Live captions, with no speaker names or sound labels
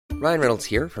Ryan Reynolds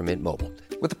here from Mint Mobile.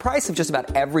 With the price of just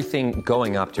about everything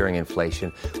going up during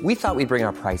inflation, we thought we'd bring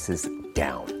our prices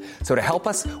down. So to help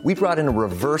us, we brought in a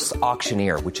reverse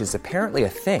auctioneer, which is apparently a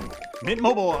thing. Mint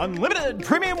Mobile Unlimited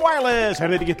Premium Wireless. How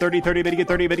to get 30, 30, bit to get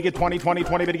 30, bit to get 20, 20,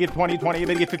 20, bit to get 20, 20,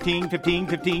 bit to get 15, 15,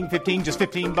 15, 15, just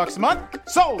 $15 a month?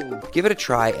 Sold! Give it a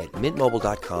try at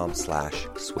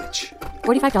mintmobile.com/switch.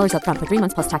 $45 up front for 3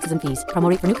 months plus taxes and fees. Promo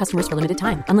rate for new customers for limited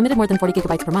time. Unlimited more than 40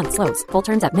 gigabytes per month. Slows full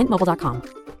terms at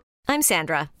mintmobile.com. I'm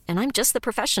Sandra, and I'm just the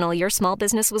professional your small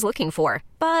business was looking for.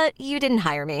 But you didn't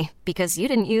hire me because you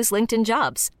didn't use LinkedIn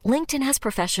Jobs. LinkedIn has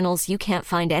professionals you can't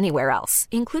find anywhere else,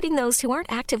 including those who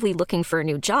aren't actively looking for a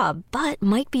new job, but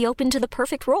might be open to the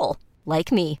perfect role,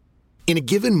 like me. In a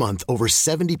given month, over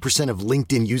 70% of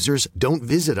LinkedIn users don't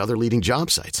visit other leading job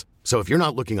sites. So if you're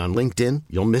not looking on LinkedIn,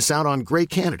 you'll miss out on great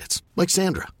candidates like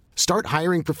Sandra. Start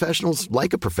hiring professionals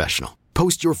like a professional.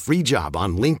 Post your free job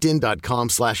on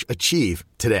linkedin.com/achieve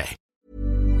today.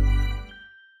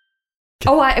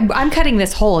 Oh, I'm cutting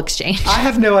this whole exchange. I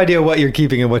have no idea what you're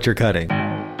keeping and what you're cutting.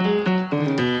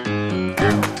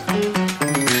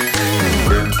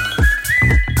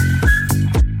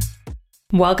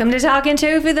 Welcome to Talkin'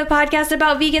 Tofu, the podcast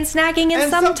about vegan snacking and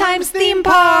sometimes theme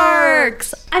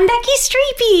parks. I'm Becky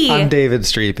Streepy. I'm David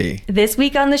Streepy. This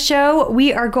week on the show,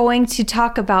 we are going to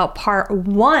talk about part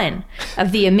 1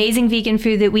 of the amazing vegan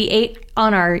food that we ate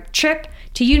on our trip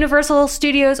to Universal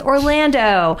Studios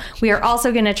Orlando. We are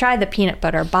also going to try the peanut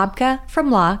butter babka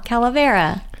from La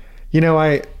Calavera. You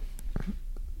know,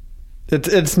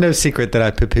 it's no secret that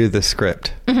I poo-poo the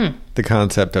script, the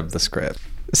concept of the script.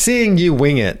 Seeing you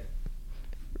wing it,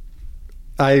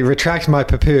 I retract my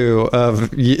poo-poo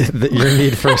of your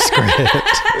need for a script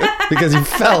because you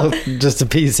fell just to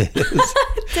pieces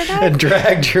and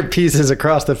dragged your pieces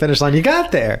across the finish line. You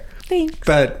got there. Thanks.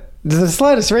 But the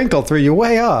slightest wrinkle threw you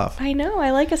way off. I know.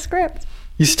 I like a script.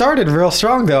 You started real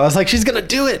strong, though. I was like, she's going to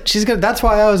do it. That's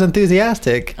why I was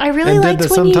enthusiastic. I really liked did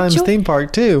the Sometimes Theme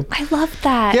Park, too. I love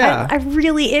that. Yeah. I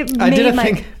did a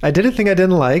thing I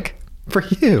didn't like for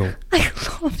you. I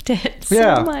loved it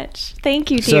so much. Thank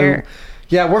you, dear. So,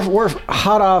 yeah, we're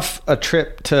hot off a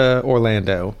trip to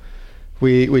Orlando.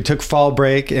 We took fall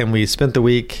break and we spent the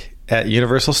week at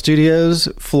Universal Studios,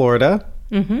 Florida.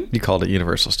 Mm-hmm. You called it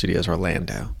Universal Studios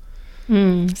Orlando.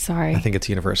 Sorry. I think it's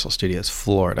Universal Studios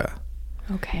Florida.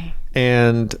 Okay.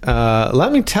 And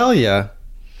let me tell you,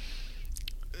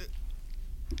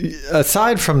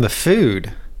 aside from the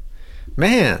food,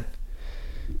 man,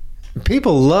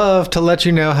 people love to let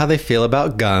you know how they feel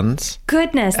about guns.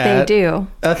 Goodness, they do.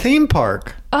 A theme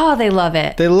park. Oh, they love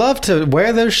it. They love to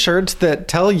wear those shirts that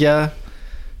tell you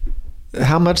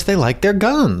how much they like their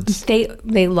guns. They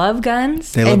love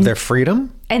guns. They love their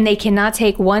freedom. And they cannot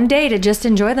take one day to just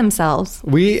enjoy themselves.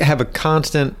 We have a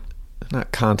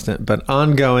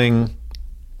ongoing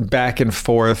back and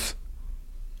forth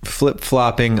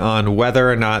flip-flopping on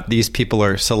whether or not these people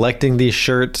are selecting these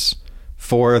shirts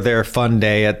for their fun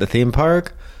day at the theme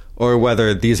park or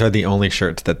whether these are the only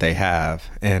shirts that they have.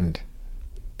 And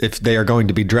if they are going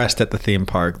to be dressed at the theme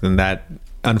park, then that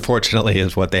unfortunately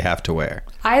is what they have to wear.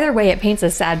 Either way, it paints a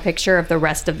sad picture of the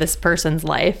rest of this person's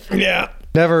life. Yeah.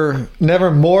 Never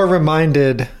more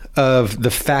reminded of the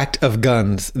fact of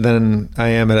guns than I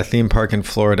am at a theme park in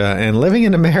Florida. And living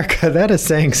in America, that is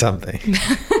saying something.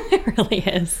 It really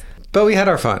is. But we had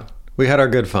our fun. We had our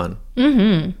good fun.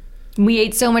 Mm-hmm. We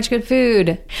ate so much good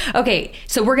food. Okay,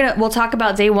 so we'll talk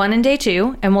about day 1 and day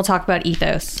 2, and we'll talk about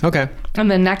Ethos. Okay.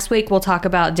 And then next week we'll talk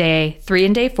about day 3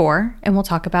 and day 4, and we'll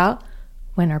talk about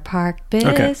Winter Park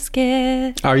Biscuit.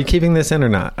 Okay. Are you keeping this in or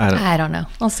not? I don't know.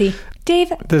 We'll see.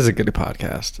 Dave. This is a good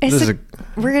podcast.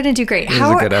 We're going to do great. This is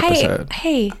a good episode.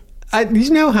 Hey. You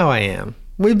know how I am.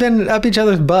 We've been up each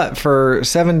other's butt for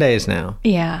 7 days now.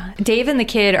 Yeah. Dave and the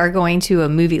kid are going to a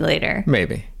movie later.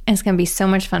 Maybe. And it's going to be so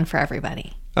much fun for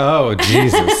everybody. Oh,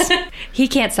 Jesus. He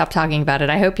can't stop talking about it.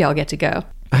 I hope y'all get to go.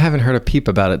 I haven't heard a peep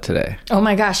about it today. Oh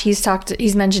my gosh. He's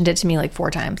mentioned it to me like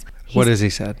 4 times. What has he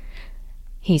said?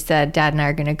 He said, Dad and I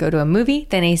are going to go to a movie.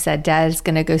 Then he said, Dad's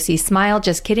going to go see Smile.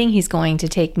 Just kidding. He's going to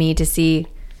take me to see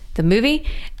the movie.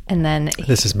 And then...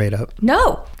 This is made up.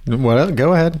 No. What?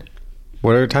 Go ahead.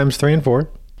 What are times 3 and 4?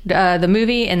 The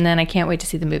movie, and then I can't wait to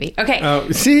see the movie. Okay. Oh,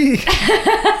 see?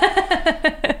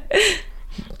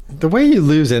 The way you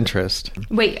lose interest.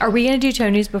 Wait, are we going to do toe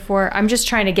news before? I'm just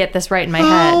trying to get this right in my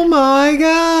head. Oh my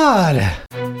God.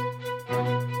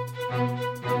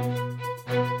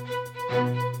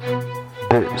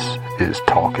 This is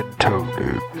Talking Toe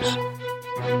News.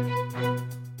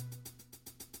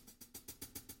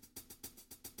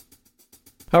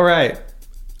 All right.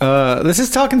 This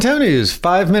is Talking Toe News,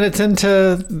 5 minutes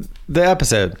into the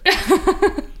episode.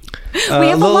 have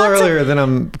a little lot to- earlier than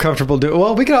I'm comfortable doing.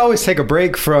 Well, we could always take a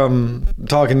break from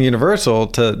talking Universal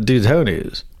to do toe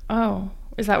news. Oh,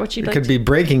 is that what you'd It like could be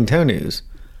breaking toe news.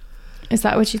 Is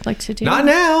that what you'd like to do? Not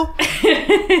now.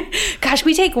 Gosh,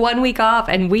 we take 1 week off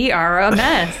and we are a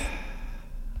mess.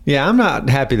 Yeah, I'm not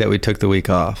happy that we took the week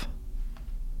off.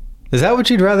 Is that what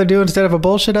you'd rather do instead of a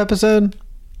bullshit episode?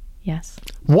 Yes.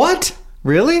 What?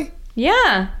 Really?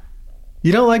 Yeah.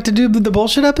 You don't like to do the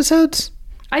bullshit episodes?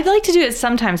 I'd like to do it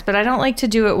sometimes, but I don't like to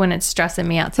do it when it's stressing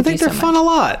me out to I think do they're so fun much. a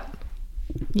lot.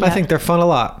 Yeah. I think they're fun a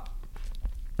lot.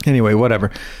 Anyway,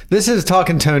 whatever. This is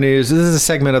Talking Toe News. This is a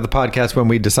segment of the podcast when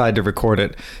we decide to record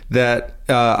it that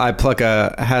I pluck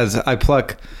a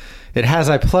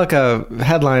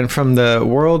headline from the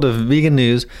world of vegan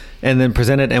news and then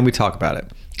present it and we talk about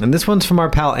it. And this one's from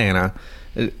our pal Anna.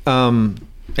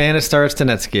 Anna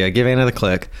Starostinetsky. I give Anna the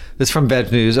click. This is from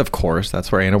Veg News, of course.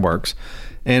 That's where Anna works.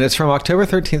 And it's from October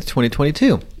 13th,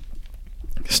 2022.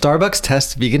 Starbucks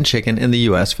tests vegan chicken in the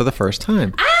U.S. for the first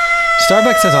time.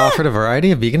 Starbucks has offered a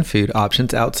variety of vegan food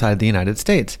options outside the United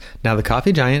States. Now the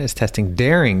coffee giant is testing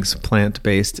Daring's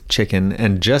plant-based chicken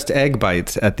and Just Egg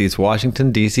Bites at these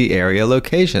Washington, D.C. area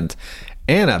locations.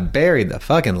 Anna buried the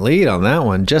fucking lead on that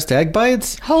one. Just Egg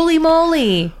Bites? Holy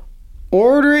moly.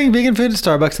 Ordering vegan food at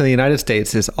Starbucks in the United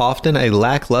States is often a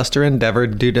lackluster endeavor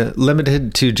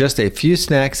limited to just a few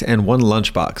snacks and one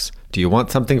lunchbox. Do you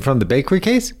want something from the bakery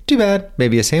case? Too bad.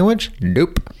 Maybe a sandwich?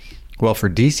 Nope. Well, for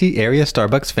DC area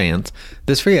Starbucks fans,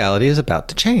 this reality is about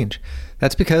to change.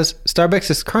 That's because Starbucks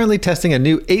is currently testing a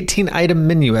new 18-item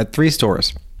menu at 3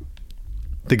 stores.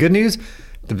 The good news,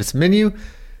 this menu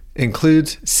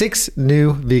includes 6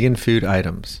 new vegan food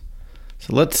items.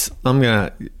 So I'm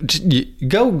going to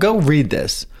go read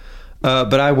this,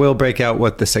 but I will break out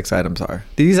what the 6 items are.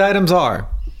 These items are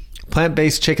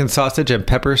plant-based chicken sausage and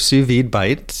pepper sous vide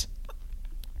bites,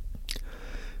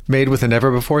 made with a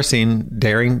never-before-seen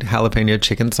Daring jalapeno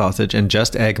chicken sausage and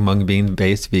Just Egg mung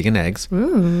bean-based vegan eggs.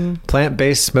 Ooh.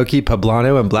 Plant-based smoky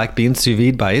poblano and black bean sous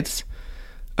vide bites.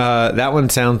 That one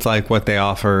sounds like what they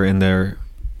offer in their,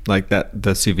 like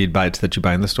the sous vide bites that you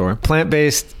buy in the store.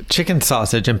 Plant-based chicken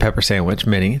sausage and pepper sandwich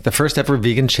mini, the first ever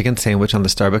vegan chicken sandwich on the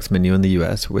Starbucks menu in the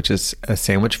U.S., which is a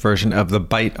sandwich version of the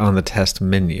bite on the test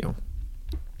menu.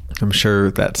 I'm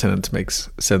sure that sentence makes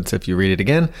sense if you read it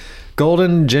again.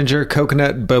 Golden ginger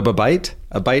coconut boba bite,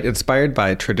 a bite inspired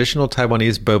by traditional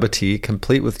Taiwanese boba tea,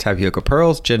 complete with tapioca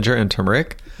pearls, ginger, and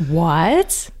turmeric.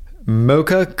 What?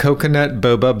 Mocha coconut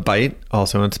boba bite,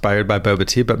 also inspired by boba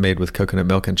tea, but made with coconut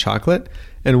milk and chocolate.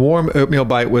 And warm oatmeal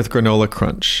bite with granola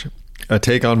crunch, a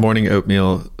take on morning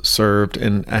oatmeal served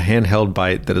in a handheld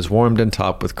bite that is warmed and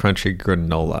topped with crunchy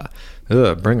granola.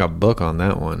 Ugh, bring a book on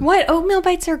that one. What? Oatmeal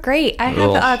bites are great. I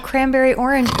have cranberry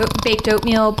orange baked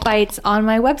oatmeal bites on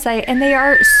my website, and they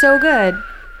are so good.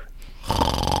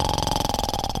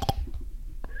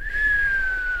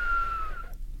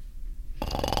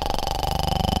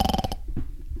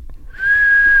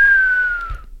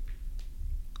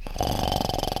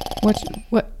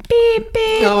 What? Beep,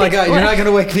 beep. Oh my God, you're not going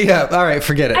to wake me up. All right,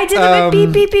 forget it. I did the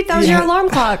beep, beep, beep. That was your alarm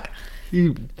clock.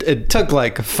 It took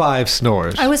like 5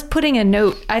 snores. I was putting a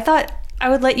note. I thought I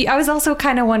would let you. I was also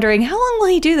kind of wondering, how long will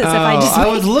he do this if I just... I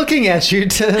was looking at you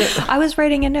to... I was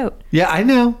writing a note. Yeah, I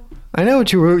know. I know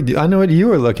what you were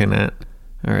looking at.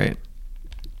 All right.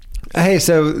 Hey,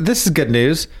 so this is good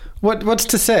news. What's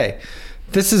to say?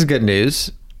 This is good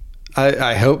news.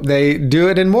 I hope they do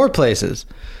it in more places.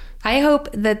 I hope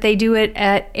that they do it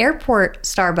at airport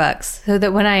Starbucks so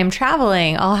that when I am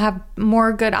traveling, I'll have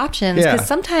more good options. Because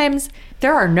sometimes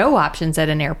there are no options at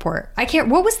an airport.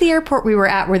 What was the airport we were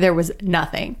at where there was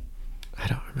nothing? I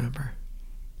don't remember.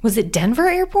 Was it Denver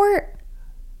Airport?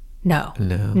 No.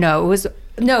 Was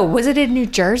it in New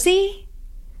Jersey?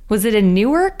 Was it in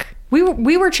Newark?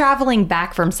 We were traveling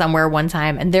back from somewhere one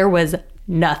time and there was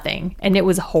nothing and it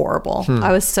was horrible.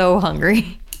 I was so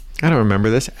hungry. I don't remember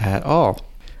this at all.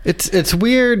 It's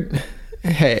weird.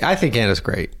 Hey, I think Anna's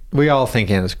great. We all think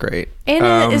Anna's great.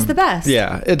 Anna is the best.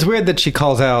 Yeah, it's weird that she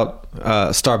calls out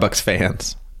Starbucks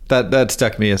fans. That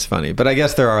stuck me as funny. But I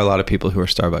guess there are a lot of people who are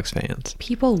Starbucks fans.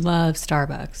 People love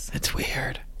Starbucks. It's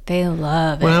weird. They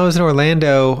love it. When I was in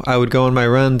Orlando, I would go on my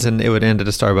runs and it would end at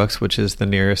a Starbucks, which is the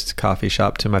nearest coffee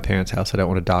shop to my parents' house. I don't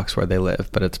want to dox where they live,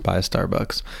 but it's by a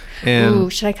Starbucks. And ooh,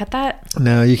 should I cut that?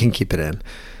 No, you can keep it in.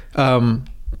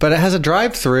 But it has a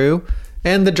drive-through.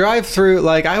 And the drive-through,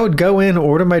 like, I would go in,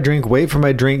 order my drink, wait for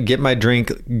my drink, get my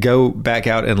drink, go back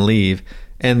out and leave.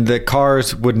 And the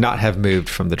cars would not have moved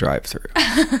from the drive-through.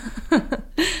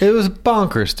 It was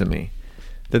bonkers to me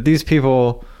that these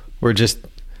people were just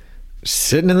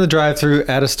sitting in the drive-through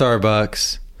at a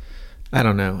Starbucks I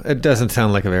don't know. It doesn't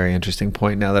sound like a very interesting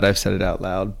point now that I've said it out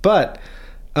loud. But,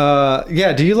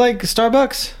 yeah, do you like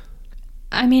Starbucks?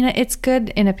 I mean, it's good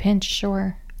in a pinch,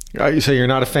 sure. So you're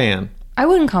not a fan? I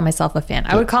wouldn't call myself a fan.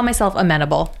 I would call myself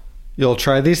amenable. You'll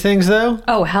try these things, though?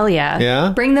 Oh, hell yeah.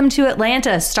 Yeah? Bring them to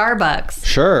Atlanta, Starbucks.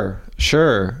 Sure.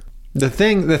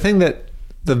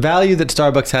 The value that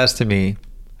Starbucks has to me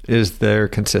is their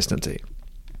consistency.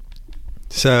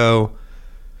 So,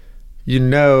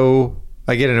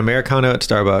 I get an Americano at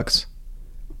Starbucks,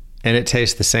 and it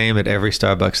tastes the same at every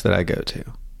Starbucks that I go to.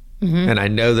 Mm-hmm. And I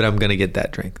know that I'm going to get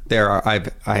that drink. I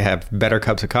have better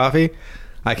cups of coffee.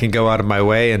 I can go out of my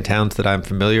way in towns that I'm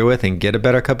familiar with and get a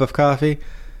better cup of coffee.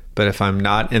 But if I'm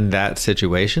not in that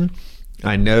situation,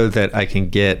 I know that I can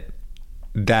get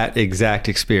that exact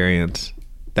experience.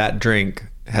 That drink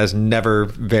has never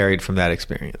varied from that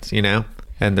experience,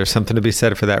 And there's something to be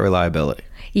said for that reliability.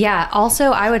 Yeah.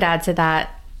 Also, I would add to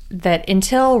that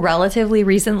until relatively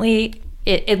recently,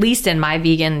 at least in my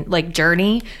vegan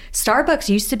journey, Starbucks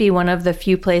used to be one of the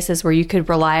few places where you could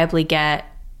reliably get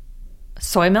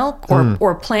soy milk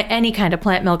or any kind of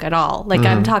plant milk at all.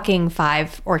 I'm talking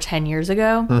 5 or 10 years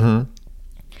ago. Mm-hmm.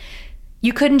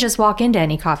 You couldn't just walk into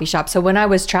any coffee shop. So when I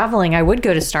was traveling, I would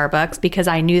go to Starbucks because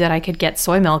I knew that I could get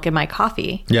soy milk in my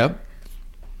coffee. Yep.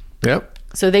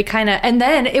 So they and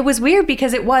then it was weird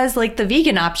because it was the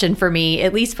vegan option for me,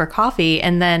 at least for coffee.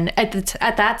 And then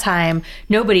at that time,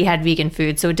 nobody had vegan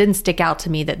food. So it didn't stick out to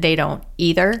me that they don't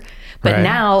either. But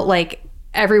now,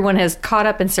 everyone has caught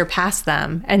up and surpassed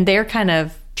them. And they're kind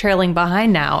of trailing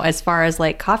behind now as far as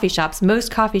coffee shops.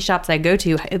 Most coffee shops I go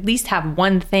to at least have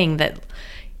one thing that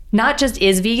not just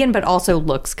is vegan, but also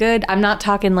looks good. I'm not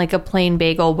talking a plain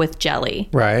bagel with jelly.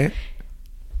 Right.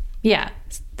 Yeah.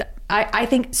 I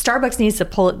think Starbucks needs to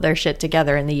pull their shit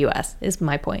together in the U.S. is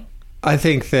my point. I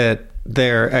think that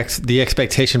the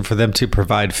expectation for them to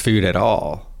provide food at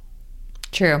all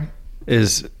True.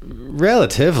 is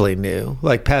relatively new,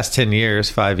 past 10 years,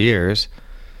 5 years.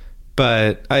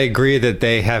 But I agree that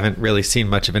they haven't really seen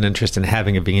much of an interest in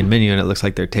having a vegan menu, and it looks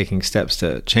like they're taking steps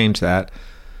to change that.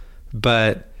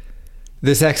 But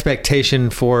this expectation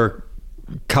for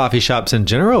coffee shops in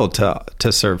general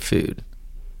to serve food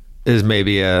is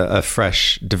maybe a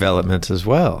fresh development as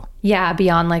well. Yeah,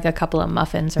 beyond a couple of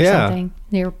muffins or something.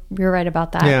 You're right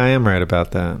about that. Yeah, I am right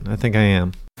about that. I think I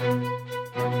am.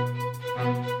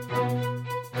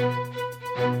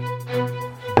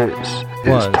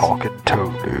 This is Talking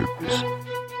Toe News.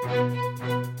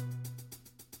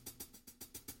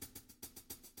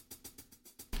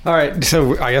 All right,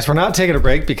 so I guess we're not taking a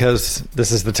break because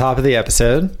this is the top of the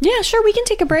episode. Yeah, sure, we can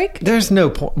take a break. There's no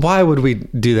point. Why would we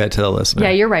do that to the listener? Yeah,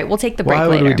 you're right. We'll take the break later.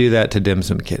 Why would we do that to Dim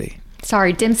Sum Kitty?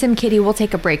 Sorry, Dim Sum Kitty, we'll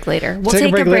take a break later. We'll take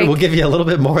a break later. We'll give you a little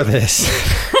bit more of this.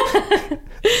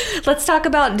 Let's talk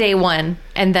about day one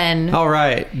and then... All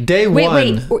right, day one.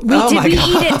 Wait. Did we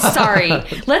eat it? Sorry.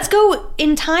 Let's go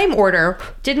in time order.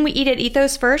 Didn't we eat at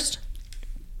Ethos first?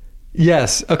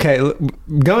 Yes. Okay.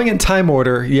 Going in time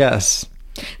order, yes.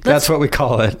 That's what we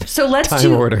call it. So let's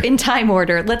in time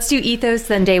order. Let's do Ethos,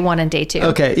 then day one and day two.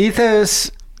 Okay.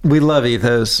 Ethos. We love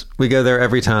Ethos. We go there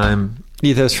every time.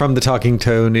 Ethos from the Talking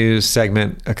Toe News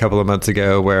segment a couple of months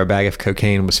ago where a bag of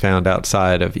cocaine was found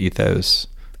outside of Ethos,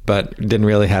 but didn't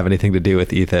really have anything to do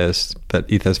with Ethos.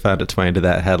 But Ethos found its way into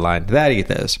that headline. That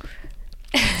Ethos.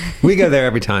 We go there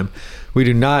every time. We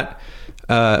do not...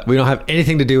 we don't have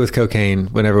anything to do with cocaine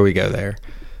whenever we go there.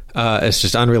 It's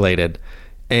just unrelated.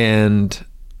 And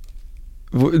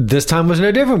this time was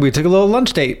no different. We took a little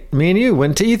lunch date. Me and you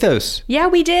went to Ethos. Yeah,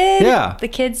 we did. Yeah. The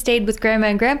kids stayed with Grandma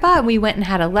and Grandpa, and we went and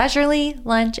had a leisurely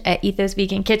lunch at Ethos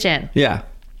Vegan Kitchen. Yeah.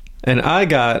 And I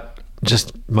got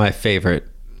just my favorite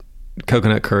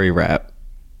coconut curry wrap.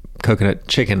 Coconut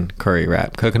chicken curry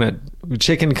wrap. Coconut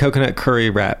curry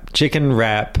wrap. Chicken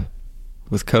wrap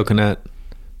with coconut.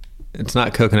 It's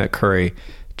not coconut curry.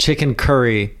 Chicken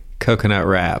curry coconut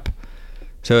wrap.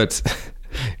 So it's...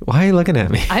 Why are you looking at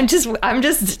me? I'm just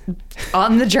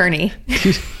on the journey. Do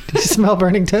you smell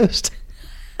burning toast?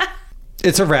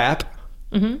 It's a wrap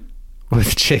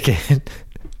with chicken.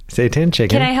 Seitan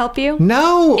chicken. Can I help you?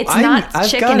 No, it's not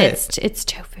chicken. It's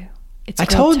tofu. I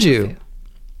told you.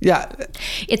 Yeah.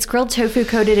 It's grilled tofu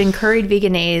coated in curried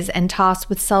veganaise and tossed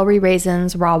with celery,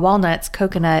 raisins, raw walnuts,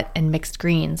 coconut, and mixed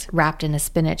greens, wrapped in a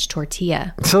spinach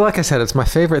tortilla. So like I said, it's my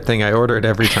favorite thing. I order it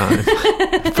every time.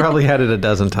 Probably had it a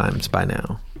dozen times by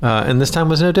now. And this time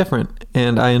was no different.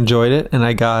 And I enjoyed it. And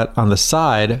I got on the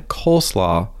side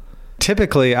coleslaw.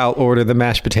 Typically, I'll order the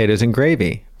mashed potatoes and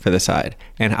gravy for the side.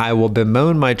 And I will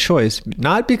bemoan my choice,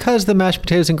 not because the mashed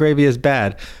potatoes and gravy is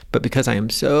bad, but because I am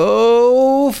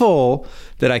so full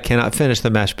that I cannot finish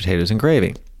the mashed potatoes and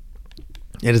gravy.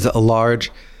 It is a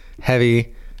large,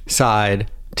 heavy side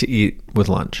to eat with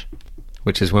lunch,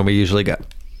 which is when we usually go.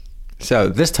 So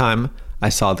this time I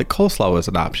saw that coleslaw was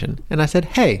an option, and I said,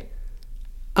 hey,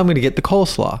 I'm going to get the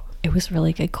coleslaw. It was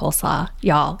really good coleslaw,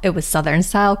 y'all. It was Southern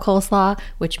style coleslaw,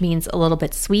 which means a little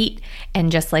bit sweet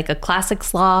and just like a classic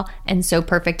slaw, and so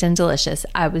perfect and delicious.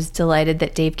 I was delighted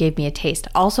that Dave gave me a taste.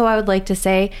 Also, I would like to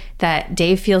say that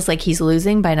Dave feels like he's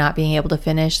losing by not being able to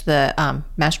finish the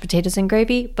mashed potatoes and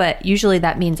gravy, but usually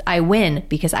that means I win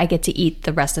because I get to eat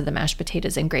the rest of the mashed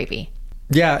potatoes and gravy.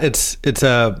 Yeah, it's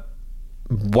a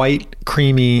white,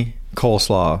 creamy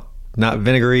coleslaw, not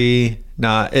vinegary.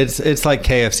 It's like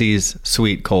KFC's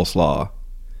sweet coleslaw.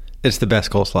 It's the best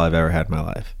coleslaw I've ever had in my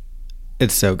life.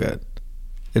 It's so good.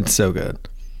 It's so good.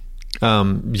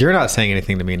 You're not saying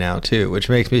anything to me now, too, which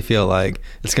makes me feel like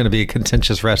it's going to be a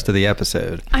contentious rest of the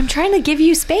episode. I'm trying to give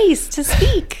you space to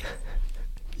speak.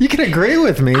 You can agree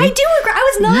with me. I do agree.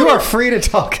 I was not. You are free to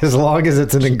talk as long as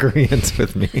it's in agreement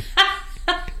with me.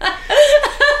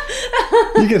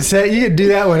 You can do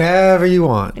that whenever you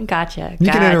want. Gotcha. You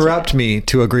can interrupt me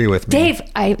to agree with me.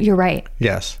 Dave, you're right.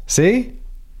 Yes. See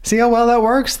how well that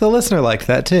works? The listener liked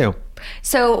that too.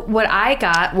 So what I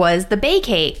got was the Bay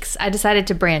Cakes. I decided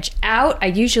to branch out. I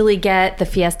usually get the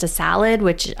Fiesta salad,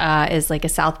 which is like a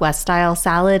Southwest style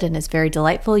salad and is very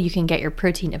delightful. You can get your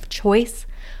protein of choice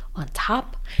on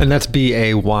top. And that's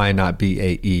B-A-Y, not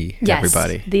B-A-E, yes,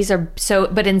 everybody. These are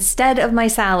but instead of my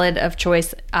salad of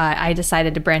choice, I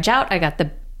decided to branch out. I got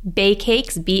the Bay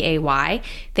Cakes, B-A-Y.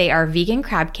 They are vegan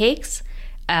crab cakes.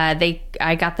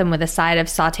 I got them with a side of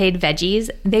sauteed veggies.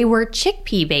 They were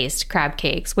chickpea-based crab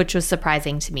cakes, which was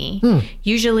surprising to me.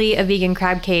 Usually a vegan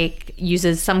crab cake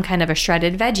uses some kind of a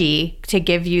shredded veggie to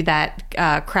give you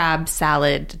that crab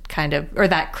salad kind of, or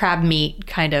that crab meat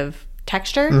kind of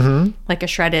texture, like a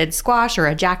shredded squash or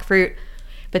a jackfruit.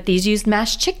 But these used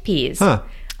mashed chickpeas.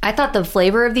 I thought the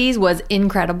flavor of these was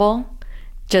incredible.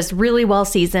 Just really well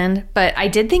seasoned, but I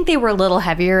did think they were a little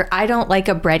heavier. I don't like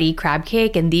a bready crab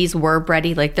cake, and these were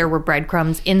bready, like there were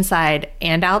breadcrumbs inside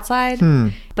and outside.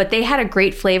 But they had a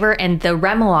great flavor, and the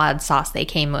remoulade sauce they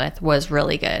came with was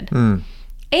really good. And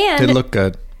it looked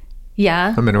good.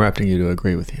 Yeah. I'm interrupting you to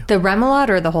agree with you. The remoulade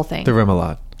or the whole thing? The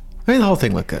remoulade. I mean, the whole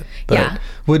thing looked good. But yeah.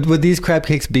 Would these crab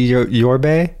cakes be your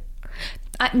bay?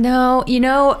 No,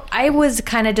 I was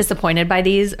kind of disappointed by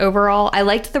these overall. I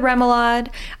liked the remoulade.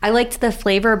 I liked the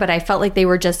flavor, but I felt like they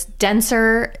were just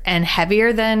denser and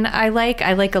heavier than I like.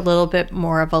 I like a little bit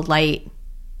more of a light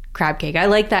crab cake. I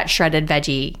like that shredded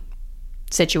veggie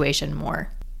situation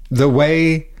more. The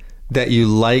way that you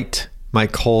liked my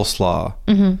coleslaw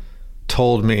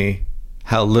told me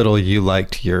how little you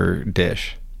liked your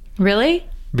dish. Really?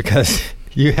 Because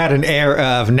you had an air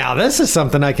of, now this is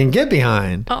something I can get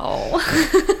behind. Oh.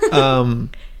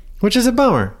 Which is a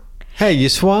bummer. Hey, you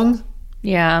swung?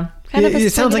 Yeah.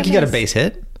 It sounds like you got a base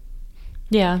hit.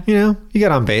 Yeah. You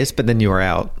got on base, but then you were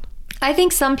out. I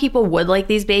think some people would like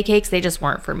these Bay Cakes. They just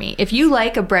weren't for me. If you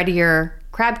like a breadier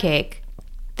crab cake,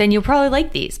 then you'll probably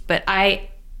like these. But I,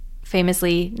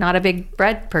 famously, not a big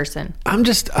bread person. I'm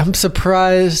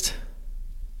surprised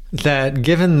that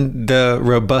given the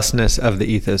robustness of the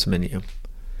Ethos menu,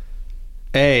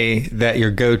 A, that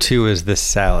your go-to is this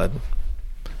salad,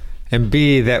 and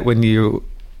B, that when you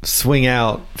swing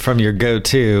out from your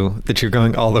go-to, that you're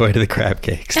going all the way to the crab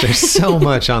cakes. There's so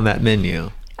much on that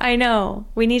menu. I know.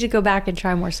 We need to go back and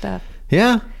try more stuff.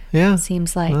 Yeah.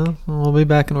 Seems like. Well, we'll be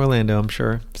back in Orlando, I'm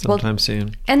sure, sometime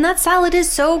soon. And that salad is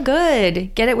so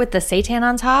good. Get it with the seitan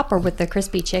on top or with the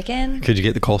crispy chicken. Could you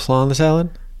get the coleslaw on the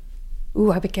salad? Ooh,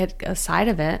 I would get a side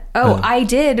of it. I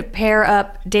did pair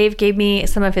up. Dave gave me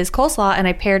some of his coleslaw, and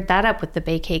I paired that up with the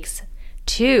Bay Cakes,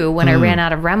 too, when I ran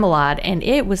out of remoulade, and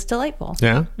it was delightful.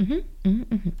 Yeah?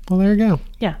 Well, there you go.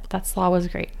 Yeah, that slaw was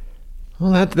great.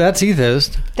 Well, that's Ethos.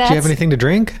 Do you have anything to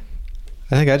drink?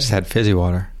 I think I just had fizzy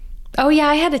water. Oh, yeah,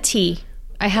 I had a tea.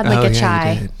 I had a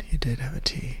chai. You did have a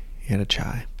tea. You had a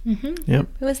chai. Yep.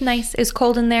 It was nice. It was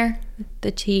cold in there.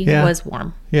 The tea was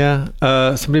warm. Yeah.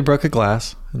 Somebody broke a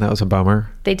glass, and that was a bummer.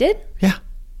 They did? Yeah.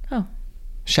 Oh.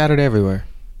 Shattered everywhere.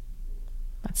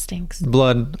 That stinks.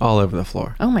 Blood all over the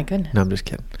floor. Oh, my goodness. No, I'm just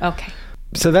kidding. Okay.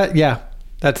 So that's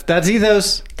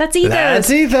Ethos. That's Ethos. That's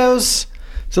Ethos.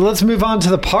 So let's move on to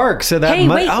the park. So that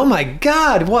wait. Oh my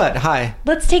God! What? Hi.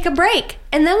 Let's take a break,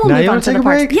 and then we'll Now move you on wanna to take the a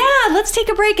parks. break? Yeah, let's take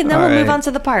a break, and then All we'll move right. on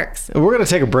to the parks. We're gonna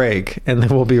take a break, and then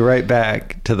we'll be right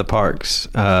back to the parks.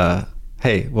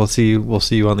 Hey, we'll see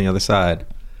you on the other side.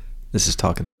 This is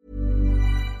Talking.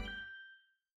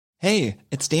 Hey,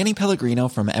 it's Danny Pellegrino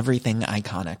from Everything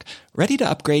Iconic. Ready to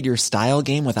upgrade your style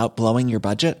game without blowing your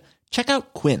budget? Check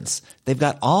out Quince. They've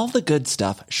got all the good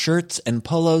stuff, shirts and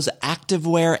polos,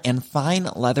 activewear, and fine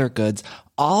leather goods,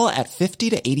 all at 50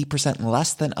 to 80%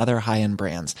 less than other high-end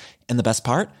brands. And the best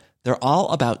part? They're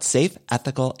all about safe,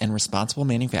 ethical, and responsible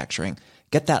manufacturing.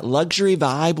 Get that luxury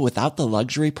vibe without the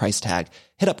luxury price tag.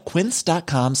 Hit up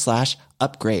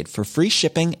quince.com/upgrade for free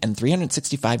shipping and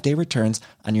 365-day returns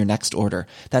on your next order.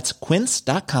 That's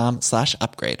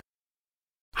quince.com/upgrade.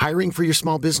 Hiring for your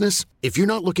small business? If you're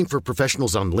not looking for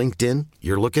professionals on LinkedIn,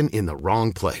 you're looking in the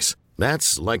wrong place.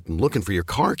 That's like looking for your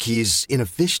car keys in a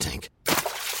fish tank.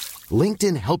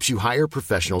 LinkedIn helps you hire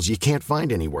professionals you can't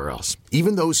find anywhere else,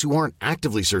 even those who aren't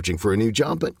actively searching for a new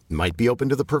job but might be open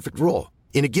to the perfect role.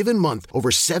 In a given month, over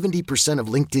 70% of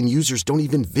LinkedIn users don't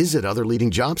even visit other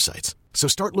leading job sites. So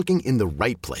start looking in the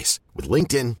right place. With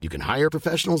LinkedIn, you can hire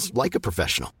professionals like a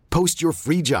professional. Post your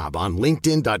free job on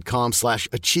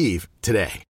linkedin.com/achieve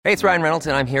today. Hey, it's Ryan Reynolds,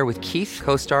 and I'm here with Keith,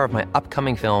 co-star of my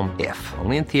upcoming film, If,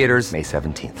 only in theaters May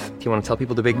 17th. Do you want to tell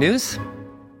people the big news?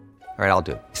 All right, I'll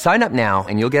do it. Sign up now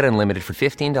and you'll get unlimited for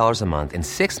 $15 a month and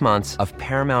 6 months of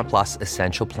Paramount Plus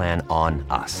Essential Plan on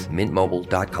us.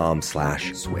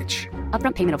 MintMobile.com/switch.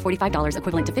 Upfront payment of $45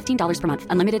 equivalent to $15 per month.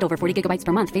 Unlimited over 40 gigabytes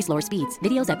per month. Face lower speeds.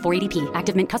 Videos at 480p.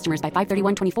 Active Mint customers by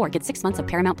 531.24 get 6 months of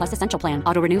Paramount Plus Essential Plan.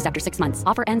 Auto renews after 6 months.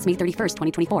 Offer ends May 31st,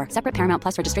 2024. Separate Paramount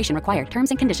Plus registration required. Terms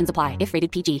and conditions apply if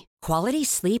rated PG. Quality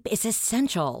sleep is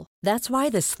essential. That's why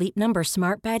the Sleep Number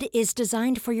Smart Bed is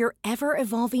designed for your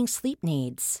ever-evolving sleep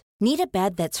needs. Need a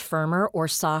bed that's firmer or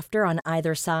softer on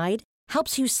either side?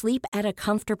 Helps you sleep at a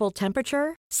comfortable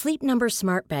temperature? Sleep Number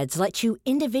Smart Beds let you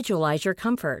individualize your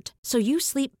comfort, so you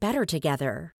sleep better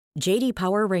together. J.D.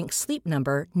 Power ranks Sleep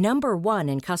Number #1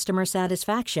 in customer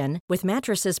satisfaction with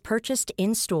mattresses purchased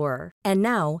in-store. And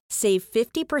now, save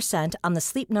 50% on the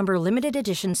Sleep Number Limited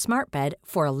Edition Smart Bed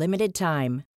for a limited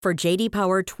time. For J.D.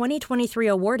 Power 2023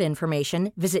 award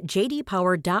information, visit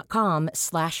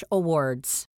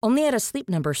jdpower.com/awards. Only at a Sleep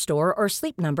Number store or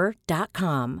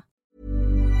sleepnumber.com.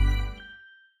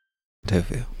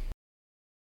 Tofu.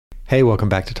 Hey, welcome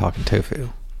back to Talking Tofu.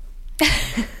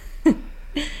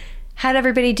 How'd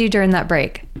everybody do during that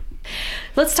break?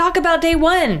 Let's talk about day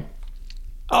one.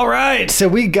 All right. So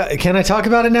can I talk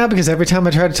about it now? Because every time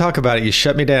I try to talk about it, you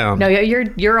shut me down. No,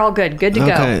 you're all good. Good to go.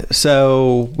 Okay.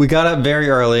 So we got up very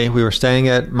early. We were staying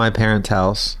at my parents'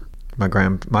 house.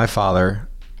 My father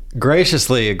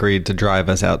graciously agreed to drive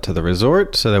us out to the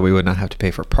resort so that we would not have to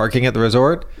pay for parking at the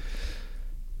resort.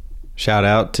 Shout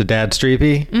out to Dad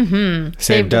Streepy. Mm-hmm.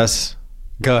 Saved us.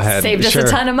 Go ahead. Saved us a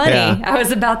ton of money. Yeah. I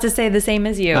was about to say the same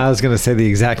as you. I was going to say the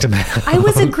exact amount. I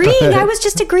was agreeing. I was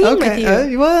just agreeing with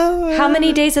you. Well, how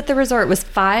many days at the resort? Was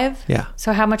 5? Yeah.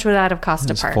 So how much would that have cost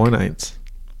to park? 4 nights.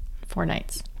 4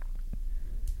 nights.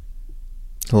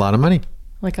 A lot of money.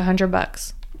 Like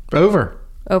 $100. Over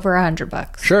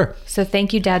 $100. Sure. So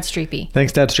thank you, Dad Streepy.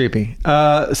 Thanks, Dad Streepy.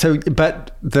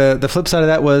 But the flip side of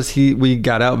that was we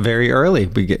got out very early.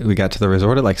 We got to the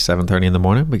resort at like 7:30 in the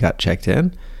morning. We got checked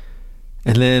in.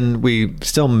 And then we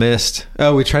still missed.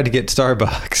 Oh, we tried to get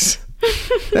Starbucks.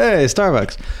 Hey,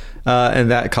 Starbucks. And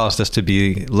that caused us to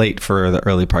be late for the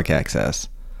early park access.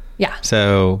 Yeah.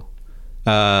 So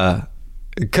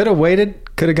could have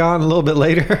waited, could have gone a little bit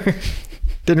later.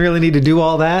 Didn't really need to do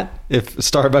all that if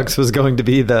Starbucks was going to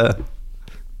be the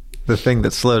thing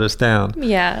that slowed us down.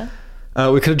 Yeah.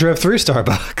 We could have drove through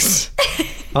Starbucks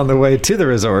on the way to the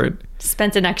resort.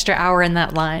 Spent an extra hour in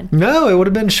that line. No, it would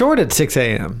have been short at 6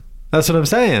 a.m. That's what I'm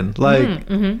saying. Like,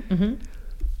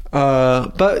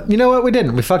 but you know what? We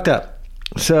didn't. We fucked up.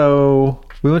 So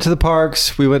we went to the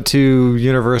parks. We went to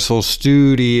Universal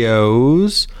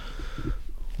Studios.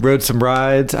 Rode some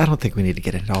rides. I don't think we need to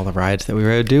get into all the rides that we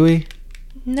rode, do we?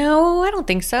 No, I don't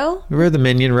think so. We rode the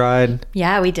Minion ride.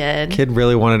 Yeah, we did. Kid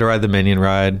really wanted to ride the Minion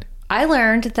ride. I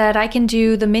learned that I can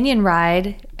do the Minion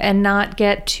ride and not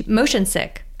get motion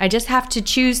sick. I just have to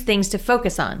choose things to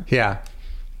focus on. Yeah.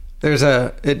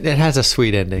 It has a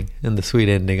sweet ending, and the sweet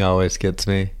ending always gets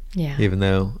me. Yeah. Even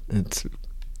though it's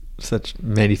such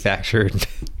manufactured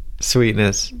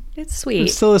sweetness. It's sweet.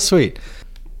 It still is sweet.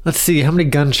 Let's see, how many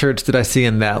gun shirts did I see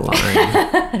in that line?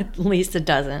 At least a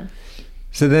dozen.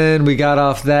 So then we got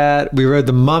off that. We rode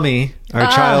the Mummy.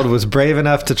 Our child was brave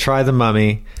enough to try the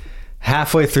Mummy.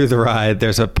 Halfway through the ride,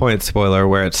 there's a point spoiler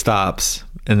where it stops,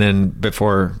 and then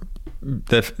before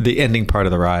the ending part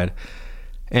of the ride.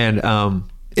 And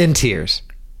in tears.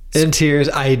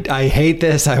 I hate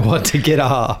this. I want to get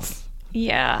off.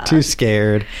 Yeah. Too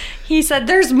scared. He said,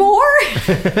 "There's more?"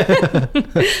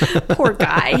 Poor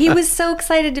guy. He was so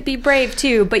excited to be brave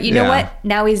too. But you know what?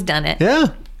 Now he's done it.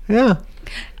 Yeah.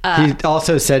 He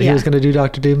also said he was going to do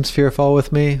Dr. Doom's Fearfall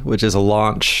with me, which is a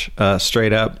launch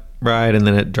straight up ride and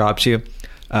then it drops you.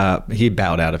 He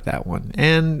bowed out of that one,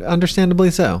 and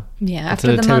understandably so. Yeah, it's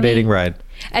an intimidating ride.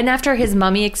 And after his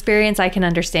mummy experience, I can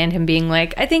understand him being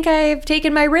like, I think I've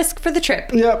taken my risk for the trip.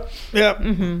 Yep.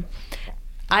 Mm-hmm.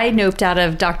 I noped out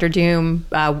of Dr. Doom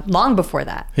long before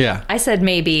that. Yeah. I said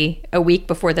maybe a week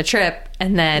before the trip,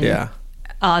 and then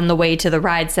on the way to the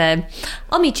ride said,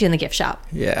 I'll meet you in the gift shop.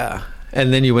 Yeah.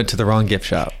 And then you went to the wrong gift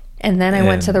shop. And then I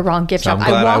went to the wrong gift shop. I'm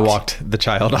glad I walked the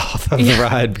child off of the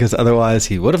ride, because otherwise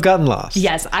he would have gotten lost.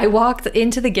 Yes, I walked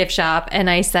into the gift shop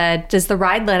and I said, does the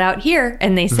ride let out here?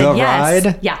 And they said, the yes.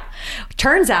 Ride? Yeah.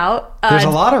 Turns out there's a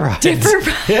lot of rides. Different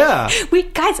rides. Yeah. We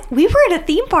were at a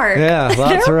theme park. Yeah,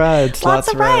 lots of rides.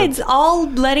 Lots of rides, all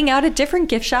letting out at different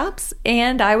gift shops.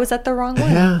 And I was at the wrong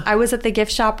one. Yeah. I was at the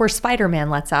gift shop where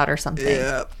Spider-Man lets out or something.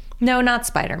 Yeah. No, not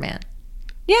Spider-Man.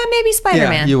 Yeah, maybe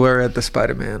Spider-Man. Yeah, you were at the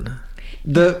Spider-Man.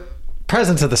 The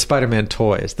presence of the Spider-Man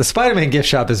toys. The Spider-Man gift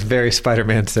shop is very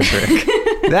Spider-Man centric.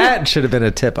 That should have been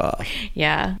a tip off.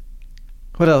 Yeah.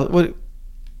 What else? What?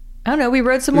 I don't know. We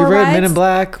rode some more rides. We rode Men in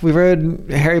Black. We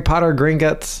rode Harry Potter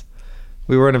Gringotts.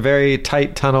 We were in a very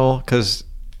tight tunnel because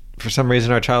for some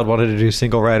reason our child wanted to do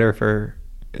single rider for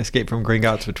Escape from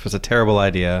Gringotts, which was a terrible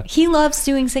idea. He loves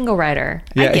doing single rider.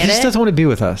 Yeah, he just doesn't want to be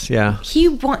with us. Yeah.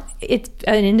 It's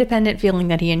an independent feeling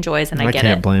that he enjoys, and I get it. I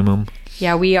can't blame him.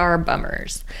 Yeah, we are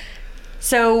bummers.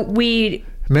 So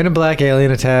Men in Black Alien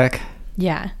Attack.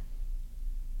 Yeah.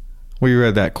 We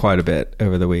read that quite a bit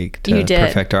over the week to You did.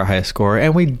 perfect our high score.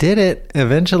 And we did it.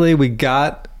 Eventually, we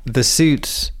got the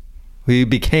suits. We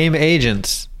became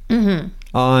agents of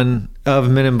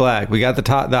Men in Black. We got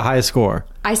the high score.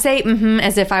 I say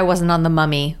as if I wasn't on the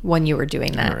Mummy when you were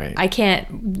doing that. All right. I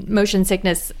can't. Motion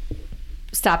sickness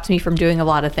stops me from doing a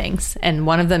lot of things. And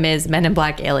one of them is Men in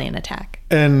Black Alien Attack.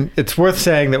 And it's worth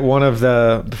saying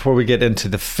that before we get into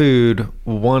the food,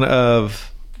 one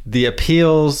of the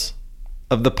appeals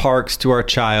of the parks to our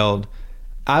child,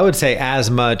 I would say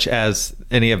as much as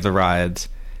any of the rides,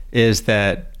 is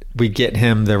that we get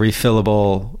him the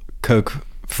refillable Coke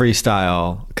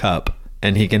Freestyle cup,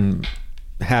 and he can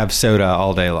have soda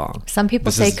all day long. Some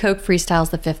people say Coke Freestyle's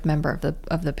the fifth member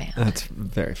of the band. That's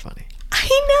very funny.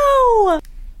 I know.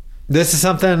 This is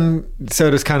something,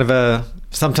 soda's kind of a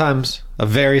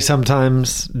very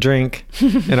sometimes drink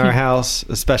in our house,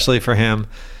 especially for him.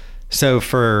 So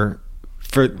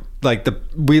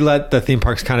we let the theme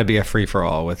parks kind of be a free for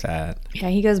all with that. Yeah,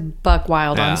 he goes buck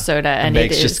wild on soda, and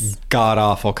makes it is just god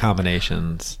awful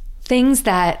combinations. Things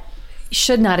that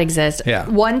should not exist. Yeah.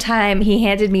 One time he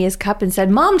handed me his cup and said,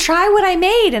 "Mom, try what I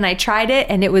made." And I tried it,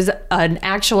 and it was an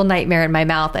actual nightmare in my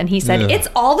mouth. And he said, "It's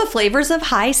all the flavors of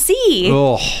High C."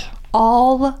 Ugh.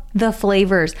 All the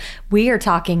flavors. We are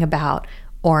talking about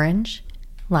orange,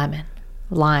 lemon,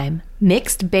 lime,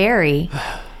 mixed berry.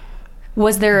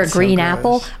 Was there a green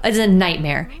apple? It's a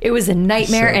nightmare. It was a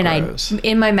nightmare, and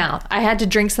in my mouth. I had to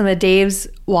drink some of Dave's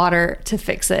water to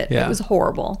fix it. Yeah. It was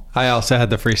horrible. I also had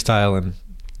the Freestyle, and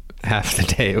half the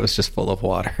day it was just full of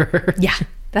water. Yeah,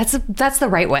 that's the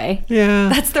right way. Yeah.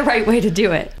 That's the right way to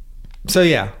do it. So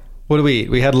yeah, what did we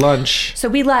eat? We had lunch. So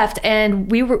we left, and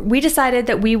we decided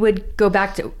that we would go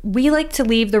back to, we like to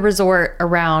leave the resort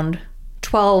around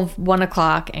 12, 1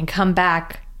 o'clock and come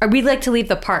back, or we'd like to leave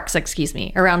the parks,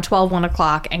 around 12, 1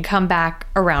 o'clock and come back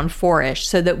around 4-ish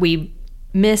so that we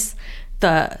miss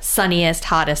the sunniest,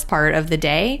 hottest part of the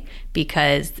day,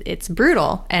 because it's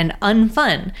brutal and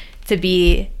unfun to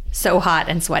be so hot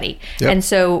and sweaty. Yep. And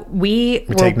so we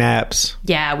take naps.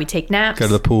 Yeah, we take naps. Go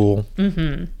to the pool.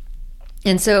 Mm-hmm.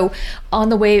 And so on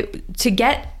the way to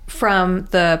get from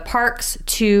the parks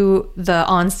to the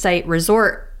on-site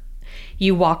resort,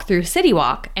 you walk through City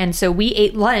Walk. And so we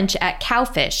ate lunch at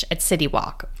Cowfish at City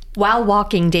Walk. While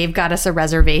walking, Dave got us a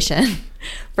reservation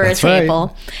for a table.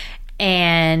 Right.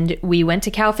 And we went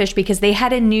to Cowfish because they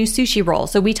had a new sushi roll.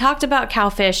 So we talked about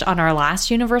Cowfish on our last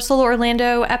Universal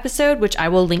Orlando episode, which I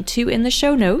will link to in the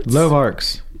show notes. Low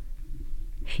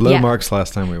marks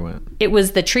last time we went. It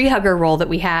was the tree hugger roll that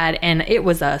we had, and it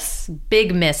was a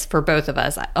big miss for both of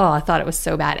us. I thought it was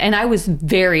so bad. And I was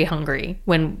very hungry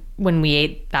when we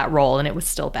ate that roll, and it was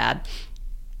still bad.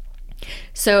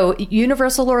 So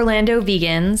Universal Orlando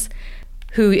Vegans,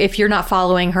 who, if you're not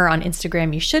following her on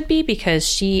Instagram, you should be, because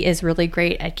she is really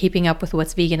great at keeping up with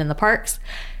what's vegan in the parks.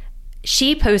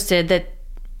 She posted that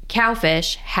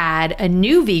Cowfish had a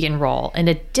new vegan roll, an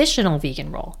additional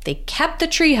vegan roll. They kept the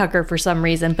tree hugger for some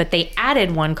reason, but they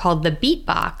added one called the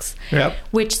Beatbox,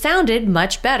 which sounded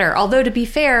much better. Although, to be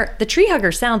fair, the tree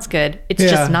hugger sounds good. It's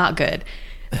just not good.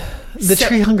 The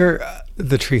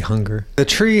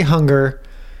tree hunger,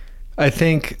 I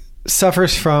think,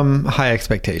 suffers from high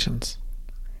expectations.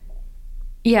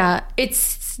 Yeah,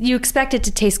 you expect it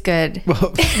to taste good.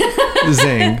 Well,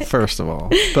 zing, first of all.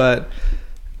 But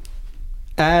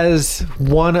as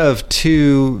one of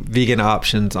 2 vegan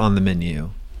options on the menu,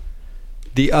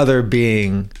 the other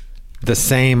being the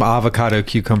same avocado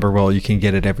cucumber roll you can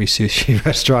get at every sushi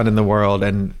restaurant in the world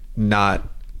and not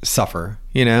suffer,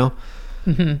 you know?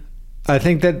 Mm-hmm. I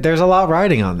think that there's a lot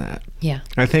riding on that. Yeah.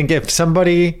 I think if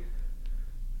somebody,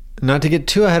 not to get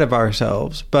too ahead of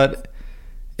ourselves, but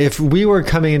if we were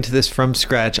coming into this from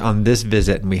scratch on this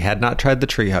visit and we had not tried the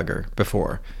tree hugger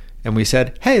before, and we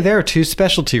said, hey, there are 2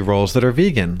 specialty rolls that are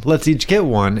vegan. Let's each get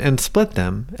one and split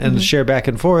them and share back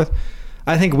and forth.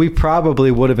 I think we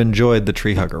probably would have enjoyed the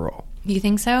tree hugger roll. You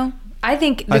think so? I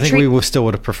think we still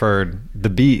would have preferred the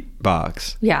beet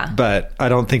box. Yeah. But I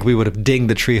don't think we would have dinged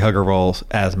the tree hugger rolls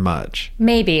as much.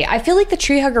 Maybe. I feel like the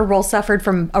tree hugger roll suffered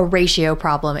from a ratio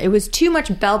problem. It was too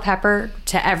much bell pepper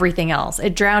to everything else.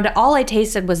 It drowned. All I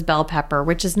tasted was bell pepper,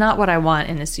 which is not what I want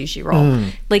in a sushi roll.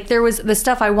 Like there was the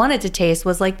stuff I wanted to taste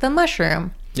was like the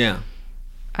mushroom. Yeah.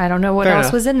 I don't know what Fair else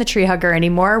enough. was in the tree hugger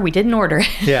anymore. We didn't order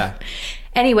it. Yeah.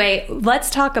 Anyway,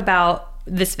 let's talk about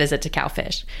this visit to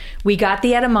Cowfish. We got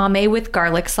the edamame with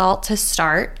garlic salt to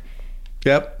start.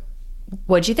 Yep.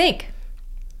 What'd you think?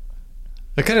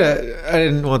 I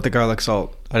didn't want the garlic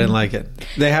salt. I didn't like it.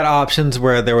 They had options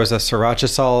where there was a sriracha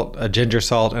salt, a ginger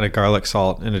salt, and a garlic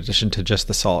salt in addition to just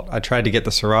the salt. I tried to get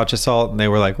the sriracha salt and they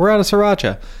were like, we're out of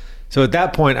sriracha. So at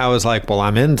that point I was like, well,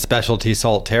 I'm in specialty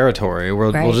salt territory.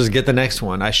 We'll just get the next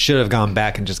one. I should have gone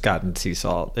back and just gotten sea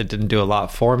salt. It didn't do a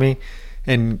lot for me.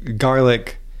 And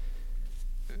garlic,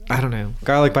 I don't know.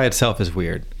 Garlic by itself is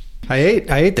weird. I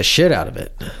ate the shit out of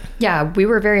it. Yeah, we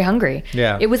were very hungry.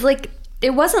 Yeah. It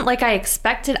wasn't like I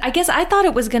expected. I guess I thought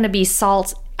it was going to be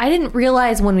salt. I didn't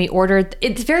realize when we ordered,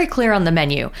 it's very clear on the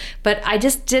menu, but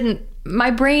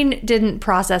my brain didn't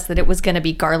process that it was going to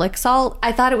be garlic salt.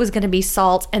 I thought it was going to be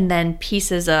salt and then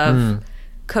pieces of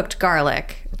cooked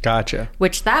garlic. Gotcha.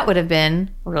 Which that would have been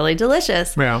really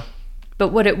delicious. Yeah. But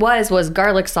what it was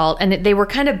garlic salt, and they were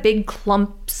kind of big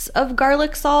clumps of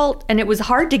garlic salt, and it was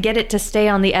hard to get it to stay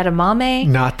on the edamame.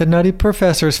 Not the Nutty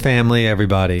Professor's family,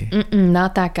 everybody.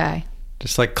 Not that guy.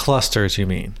 Just like clusters, you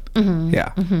mean? Mm-hmm. Yeah.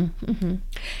 Mm-hmm. Mm-hmm.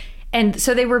 And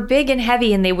so they were big and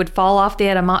heavy, and they would fall off the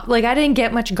edamame. Like, I didn't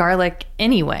get much garlic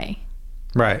anyway.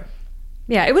 Right.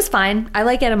 Yeah, it was fine. I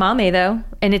like edamame, though,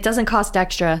 and it doesn't cost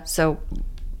extra, so...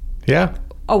 Yeah.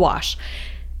 A wash.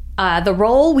 The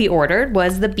roll we ordered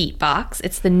was the beet box.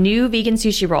 It's the new vegan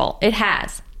sushi roll. It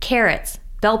has carrots,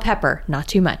 bell pepper, not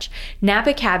too much,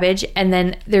 Napa cabbage, and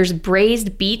then there's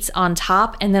braised beets on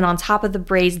top, and then on top of the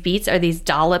braised beets are these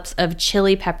dollops of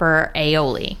chili pepper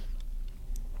aioli.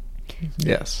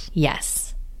 Yes.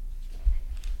 Yes.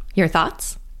 Your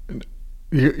thoughts?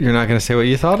 You're not going to say what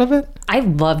you thought of it? I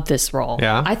loved this roll.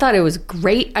 Yeah? I thought it was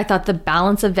great. I thought the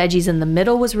balance of veggies in the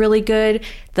middle was really good.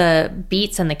 The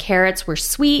beets and the carrots were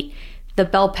sweet. The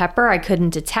bell pepper I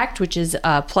couldn't detect, which is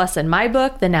a plus in my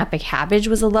book. The Napa cabbage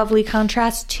was a lovely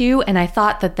contrast too. And I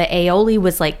thought that the aioli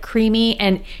was like creamy,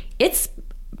 and it's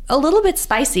a little bit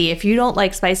spicy. If you don't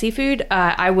like spicy food,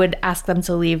 I would ask them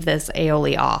to leave this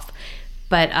aioli off.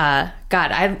 But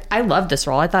God, I loved this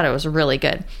roll. I thought it was really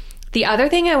good. The other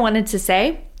thing I wanted to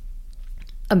say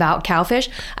about Cowfish,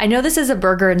 I know this is a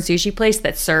burger and sushi place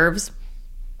that serves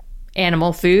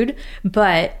animal food,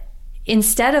 but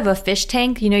instead of a fish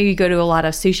tank, you go to a lot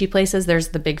of sushi places, there's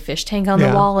the big fish tank on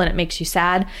the wall and it makes you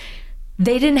sad.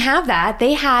 They didn't have that.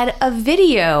 They had a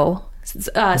video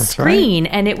screen,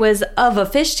 right. And it was of a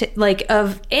fish,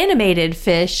 of animated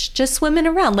fish just swimming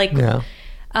around.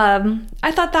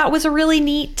 I thought that was a really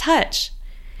neat touch.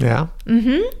 Yeah.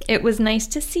 Mm-hmm. It was nice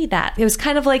to see that. It was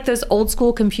kind of like those old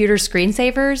school computer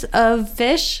screensavers of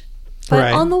fish,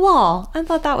 but on the wall. I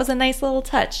thought that was a nice little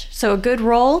touch. So a good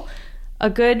roll,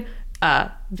 a good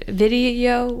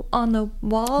video on the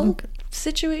wall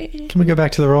situation. Can we go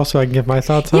back to the roll so I can give my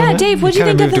thoughts on it? Yeah, Dave, what did you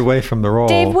think of moved away from the roll.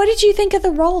 Dave, what did you think of the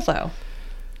roll, though?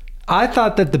 I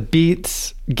thought that the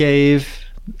beets gave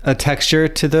a texture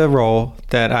to the roll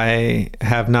that I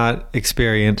have not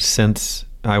experienced since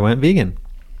I went vegan.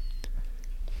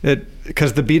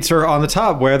 Because the beets are on the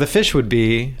top where the fish would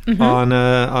be on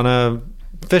a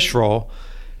fish roll,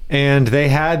 and they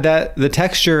had the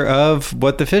texture of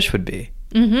what the fish would be.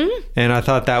 Mm-hmm. And I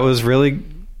thought that was really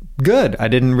good. I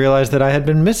didn't realize that I had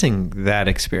been missing that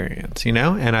experience,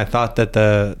 and I thought that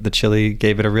the chili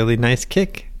gave it a really nice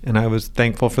kick, and I was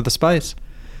thankful for the spice.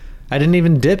 I didn't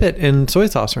even dip it in soy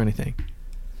sauce or anything.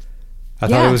 I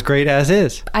thought it was great as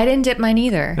is. I didn't dip mine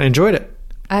either. I enjoyed it.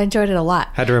 I enjoyed it a lot.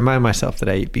 Had to remind myself that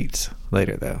I eat beets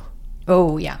later, though.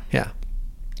 Oh, yeah. Yeah.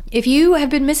 If you have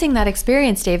been missing that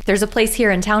experience, Dave, there's a place here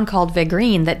in town called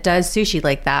Vigreen that does sushi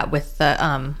like that with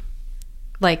the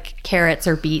like carrots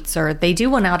or beets, or they do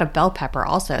one out of bell pepper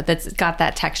also that's got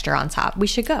that texture on top. We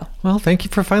should go. Well, thank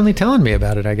you for finally telling me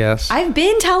about it, I guess. I've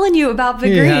been telling you about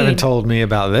Vigreen. You haven't told me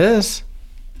about this.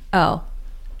 Oh,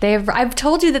 I've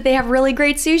told you that they have really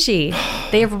great sushi.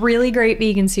 They have really great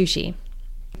vegan sushi.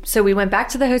 So we went back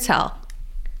to the hotel.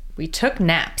 We took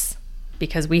naps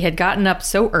because we had gotten up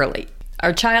so early.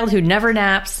 Our child who never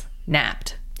naps,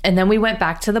 napped. And then we went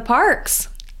back to the parks.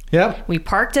 Yep. We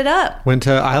parked it up. Went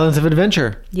to Islands of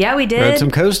Adventure. Yeah, we did. Rode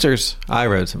some coasters. I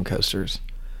rode some coasters.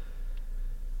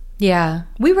 Yeah.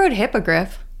 We rode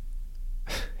Hippogriff.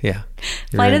 Yeah.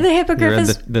 Flight of the Hippogriff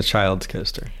is... the child's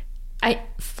coaster.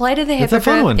 Flight of the It's a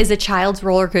fun Hippogriff one. is a child's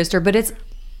roller coaster, but it's...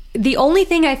 The only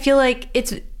thing I feel like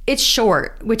it's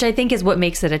short, which I think is what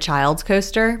makes it a child's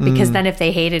coaster, because then if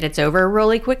they hate it, it's over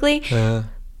really quickly. Yeah.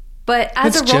 But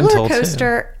as It's a roller gentle,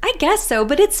 coaster, I guess so,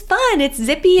 but it's fun. It's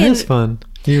zippy and It's fun.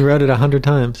 You rode it 100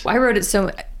 times. I rode it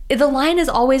so... The line is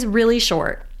always really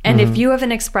short. And if you have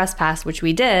an express pass, which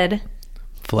we did...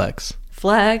 Flex.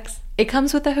 It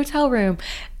comes with a hotel room.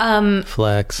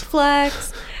 Flex.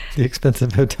 The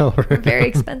expensive hotel room. Very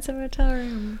expensive hotel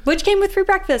room. Which came with free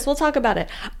breakfast. We'll talk about it.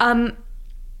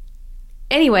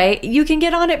 Anyway, you can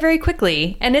get on it very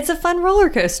quickly, and it's a fun roller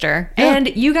coaster. Yeah.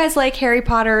 And you guys like Harry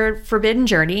Potter Forbidden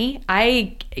Journey.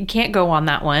 I can't go on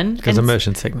that one. Because of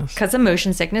motion sickness. Because of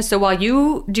motion sickness. So while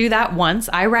you do that once,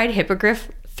 I ride Hippogriff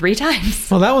 3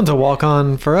 times. Well, that one's a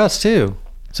walk-on for us, too.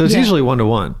 So it's usually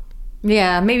 1-to-1.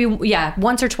 Yeah, maybe,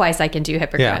 once or twice I can do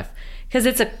Hippogriff. Because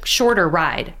it's a shorter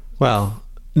ride. Well,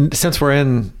 since we're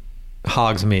in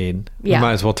Hogsmeade, we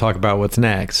might as well talk about what's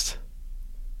next.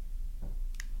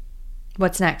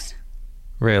 What's next?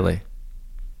 Really?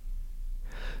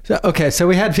 So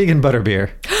we had vegan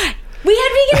butterbeer. We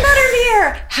had vegan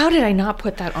butterbeer! How did I not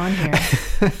put that on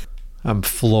here? I'm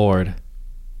floored.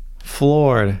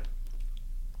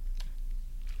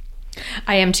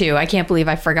 I am too. I can't believe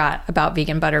I forgot about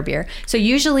vegan butterbeer. So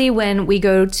usually when we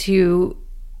go to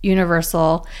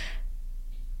Universal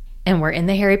and we're in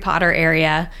the Harry Potter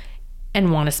area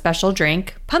and want a special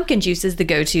drink, pumpkin juice is the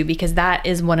go-to because that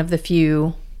is one of the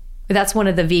few... That's one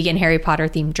of the vegan Harry Potter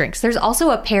themed drinks. There's also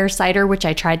a pear cider, which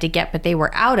I tried to get, but they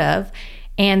were out of.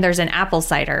 And there's an apple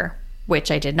cider, which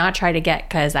I did not try to get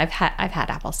because I've had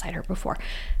apple cider before.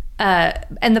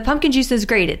 And the pumpkin juice is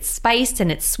great. It's spiced and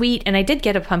it's sweet. And I did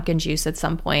get a pumpkin juice at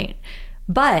some point.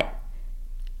 But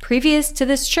previous to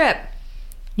this trip,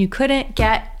 you couldn't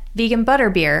get vegan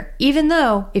butterbeer, even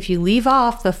though if you leave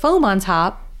off the foam on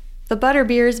top, the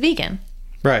butterbeer is vegan.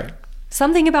 Right.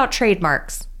 Something about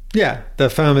trademarks. Yeah, the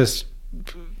foam is...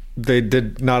 They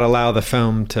did not allow the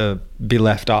foam to be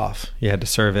left off. You had to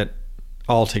serve it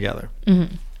all together.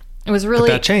 Mm-hmm. It was really...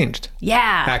 But that changed.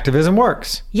 Yeah. Activism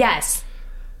works. Yes.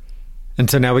 And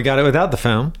so now we got it without the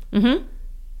foam. Mm-hmm.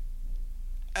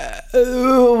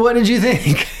 What did you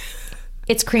think?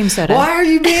 It's cream soda. Why are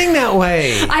you being that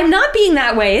way? I'm not being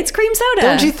that way. It's cream soda.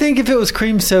 Don't you think if it was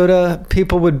cream soda,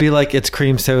 people would be like, it's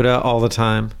cream soda all the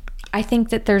time? I think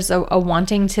that there's a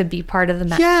wanting to be part of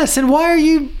the... Yes, and why are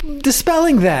you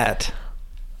dispelling that?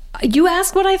 You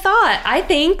asked what I thought. I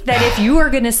think that if you are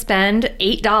going to spend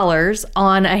 $8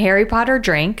 on a Harry Potter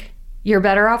drink, you're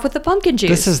better off with the pumpkin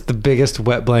juice. This is the biggest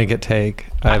wet blanket take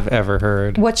I've ever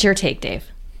heard. What's your take, Dave?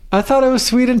 I thought it was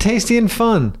sweet and tasty and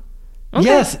fun. Okay.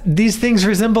 Yes, these things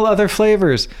resemble other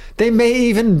flavors. They may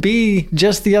even be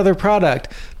just the other product.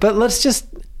 But let's just...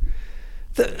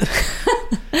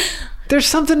 There's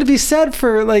something to be said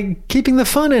for like keeping the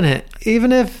fun in it,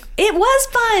 even if... It was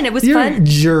fun. It was fun.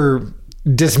 You're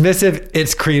dismissive.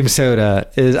 It's cream soda.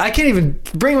 I can't even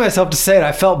bring myself to say it.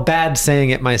 I felt bad saying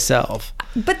it myself.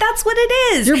 But that's what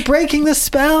it is. You're breaking the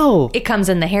spell. It comes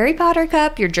in the Harry Potter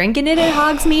cup. You're drinking it at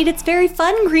Hogsmeade. It's very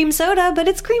fun cream soda, but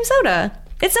it's cream soda.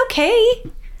 It's okay.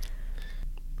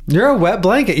 You're a wet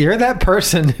blanket. You're that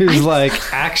person who's like,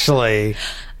 actually...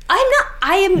 I'm not.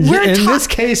 I am. In this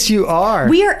case, you are.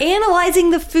 We are analyzing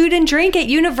the food and drink at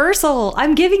Universal.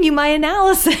 I'm giving you my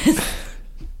analysis.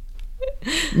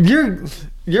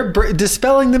 You're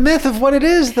dispelling the myth of what it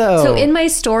is, though. So in my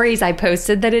stories, I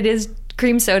posted that it is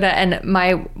cream soda, and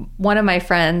one of my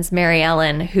friends, Mary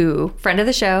Ellen, friend of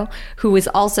the show, who was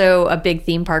also a big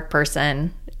theme park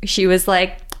person, she was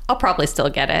like, "I'll probably still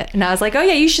get it," and I was like, "Oh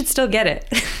yeah, you should still get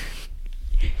it."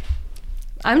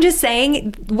 I'm just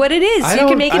saying what it is. You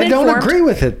can make it informed. I don't agree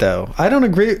with it, though. I don't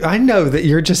agree. I know that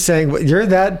you're just saying you're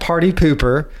that party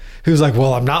pooper who's like,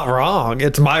 well, I'm not wrong.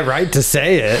 It's my right to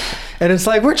say it. And it's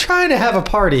like, we're trying to have a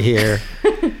party here.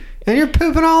 And you're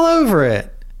pooping all over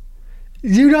it.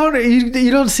 You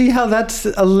don't see how that's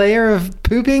a layer of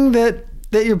pooping that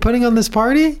you're putting on this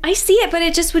party? I see it, but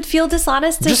it just would feel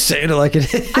dishonest. Just saying it like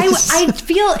it is. I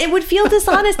feel it would feel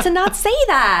dishonest to not say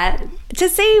that. To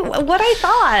say what I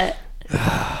thought.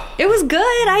 It was good.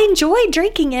 I enjoyed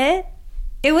drinking it.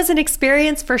 It was an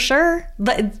experience for sure.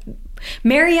 But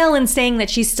Mary Ellen saying that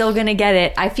she's still going to get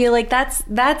it, I feel like that's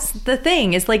the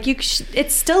thing. It's like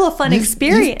it's still a fun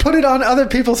experience. You put it on other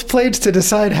people's plates to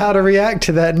decide how to react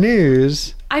to that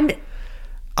news.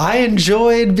 I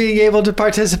enjoyed being able to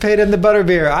participate in the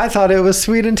butterbeer. I thought it was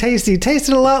sweet and tasty.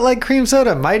 Tasted a lot like cream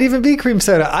soda. Might even be cream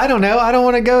soda. I don't know. I don't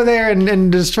want to go there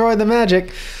and destroy the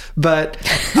magic. But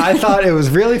I thought it was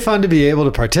really fun to be able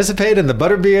to participate in the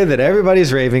butterbeer that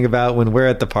everybody's raving about when we're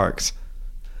at the parks.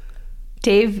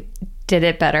 Dave did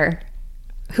it better.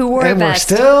 Who wore it best?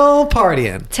 We're still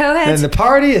partying. Towheads. And the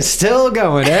party is still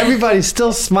going. Everybody's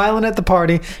still smiling at the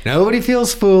party. Nobody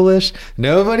feels foolish.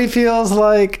 Nobody feels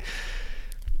like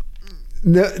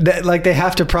they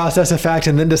have to process a fact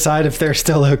and then decide if they're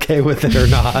still okay with it or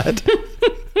not.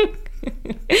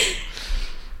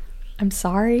 I'm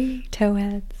sorry,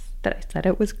 Towheads, that I said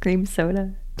it was cream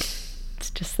soda. It's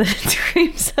just that it's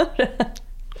cream soda.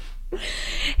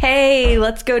 Hey,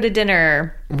 let's go to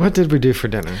dinner. What did we do for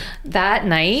dinner? That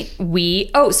night,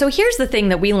 so here's the thing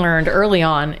that we learned early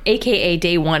on, aka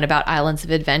day one, about Islands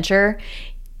of Adventure.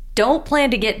 Don't plan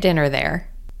to get dinner there.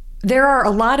 There are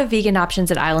a lot of vegan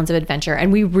options at Islands of Adventure,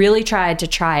 and we really tried to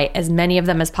try as many of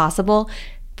them as possible.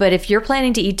 But if you're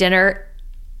planning to eat dinner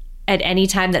at any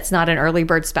time that's not an early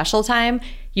bird special time,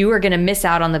 you are going to miss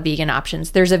out on the vegan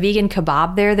options. There's a vegan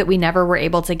kebab there that we never were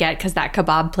able to get because that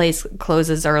kebab place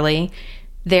closes early.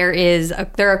 There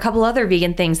are a couple other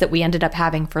vegan things that we ended up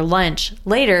having for lunch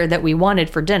later that we wanted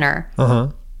for dinner.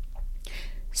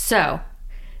 So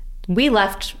we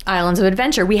left Islands of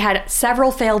Adventure. We had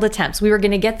several failed attempts. We were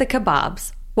going to get the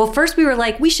kebabs. Well, first we were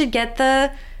like, we should get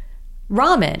the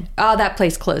ramen. Oh, that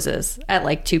place closes at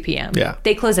like 2 p.m. Yeah.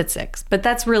 They close at 6. But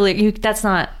that's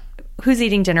not, who's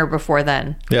eating dinner before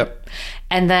then? Yep.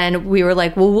 And then we were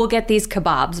like, well, we'll get these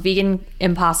kebabs, vegan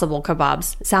Impossible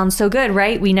kebabs. Sounds so good,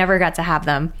 right? We never got to have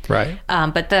them. Right.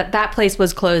 But that place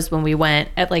was closed when we went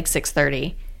at like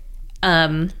 6:30.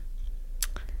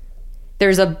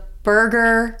 There's a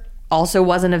burger, also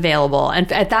wasn't available. And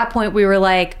at that point we were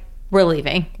like, we're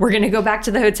leaving. We're going to go back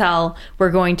to the hotel.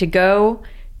 We're going to go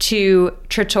to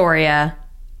Trattoria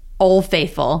Old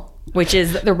Faithful, which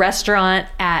is the restaurant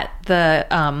at the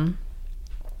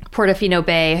Portofino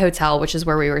Bay Hotel, which is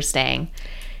where we were staying.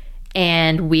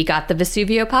 And we got the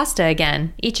Vesuvio pasta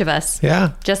again, each of us.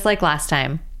 Yeah. Just like last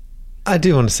time. I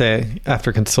do want to say,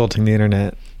 after consulting the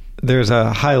internet, there's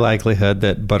a high likelihood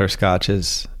that butterscotch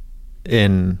is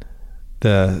in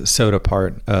the soda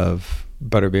part of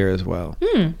butterbeer as well.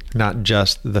 Not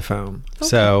just the foam. Okay.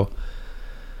 So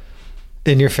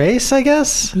in your face, I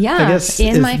guess? Yeah, I guess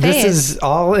in my face. This is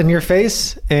all in your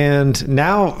face, and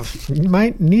now you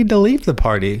might need to leave the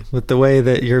party with the way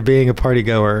that you're being a party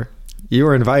goer. You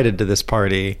were invited to this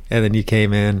party, and then you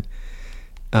came in,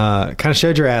 kind of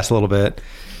showed your ass a little bit,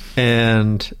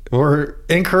 and were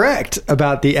incorrect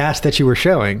about the ass that you were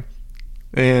showing.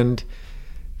 And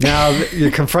now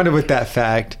you're confronted with that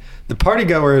fact. The party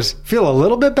goers feel a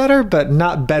little bit better, but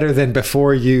not better than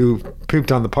before you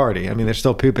pooped on the party. I mean, there's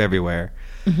still poop everywhere.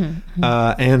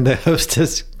 And the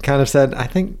hostess kind of said, I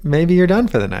think maybe you're done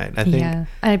for the night. I think. Yeah.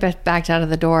 I backed out of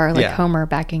the door like Homer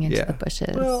backing into the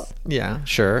bushes. Well, yeah,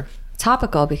 sure.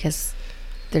 Topical because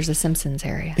there's a Simpsons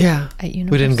area. Yeah. At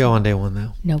Universal. We didn't go on day one,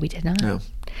 though. No, we did not. No.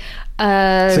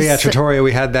 Trattoria,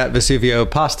 we had that Vesuvio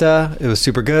pasta. It was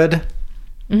super good.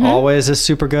 Always is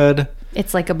super good.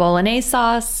 It's like a bolognese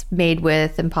sauce made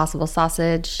with Impossible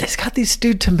sausage. It's got these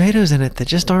stewed tomatoes in it that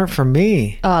just aren't for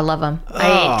me. Oh, I love them.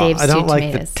 I ate Dave's stewed tomatoes. I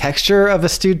don't like the texture of a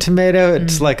stewed tomato.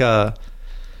 It's like a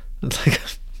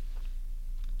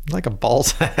ball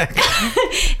sack.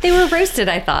 They were roasted,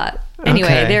 I thought. Anyway,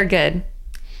 they're good.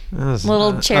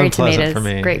 Little cherry tomatoes, for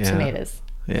me. grape tomatoes.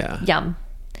 Yeah. Yum.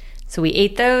 So we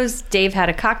ate those. Dave had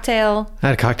a cocktail. I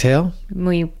had a cocktail.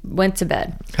 We went to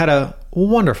bed. Had a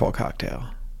wonderful cocktail.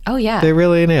 Oh, yeah. They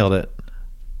really nailed it.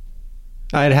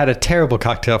 I had a terrible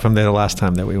cocktail from there the last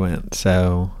time that we went.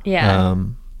 So, yeah.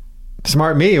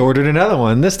 Smart me ordered another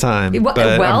one this time. But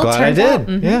I'm glad I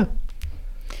did. Yeah.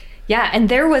 Yeah. And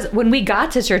when we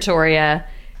got to Trattoria,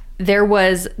 there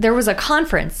was a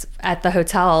conference at the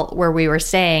hotel where we were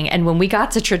staying. And when we got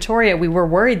to Trattoria, we were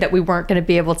worried that we weren't going to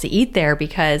be able to eat there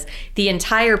because the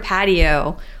entire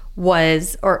patio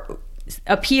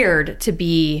appeared to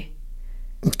be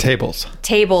tables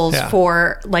Yeah.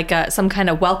 For like some kind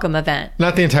of welcome event.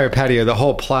 Not the entire patio, the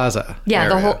whole plaza.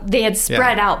 Yeah, area. they had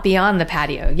spread out beyond the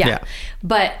patio. Yeah.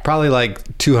 But probably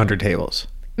like 200 tables.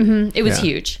 It was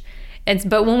huge.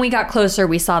 But when we got closer,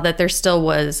 we saw that there still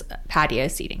was patio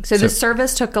seating. So the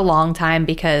service took a long time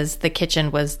because the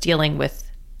kitchen was dealing with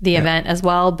the event as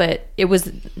well. But it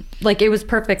was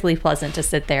perfectly pleasant to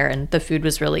sit there, and the food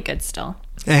was really good still.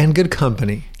 And good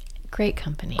company. Great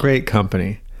company. Great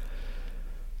company.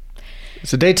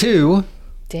 So day two,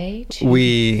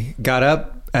 we got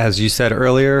up, as you said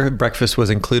earlier, breakfast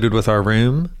was included with our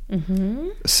room. Mm-hmm.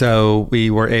 So we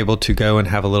were able to go and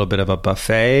have a little bit of a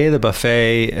buffet. The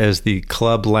buffet is the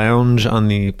club lounge of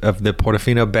the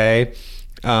Portofino Bay.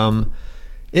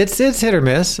 It's hit or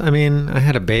miss. I mean, I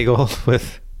had a bagel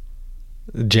with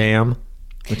jam,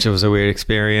 which was a weird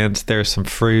experience. There's some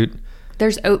fruit.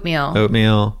 There's oatmeal.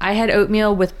 Oatmeal. I had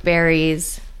oatmeal with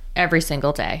berries every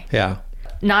single day. Yeah.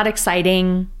 Not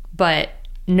exciting, but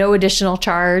no additional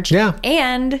charge. Yeah.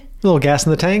 And a little gas in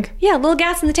the tank. Yeah, a little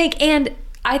gas in the tank. And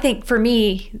I think for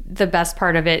me, the best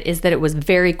part of it is that it was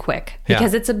very quick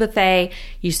because it's a buffet.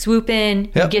 You swoop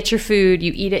in, you get your food,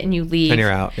 you eat it, and you leave. And you're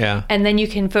out. Yeah. And then you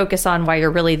can focus on why you're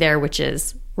really there, which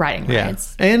is riding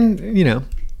rides. And, you know,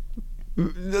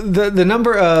 the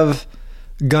number of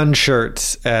gun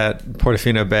shirts at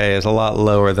Portofino Bay is a lot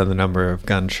lower than the number of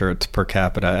gun shirts per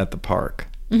capita at the park.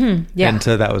 Mm-hmm. Yeah. And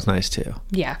so that was nice too.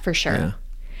 Yeah, for sure. Yeah.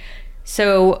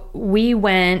 So we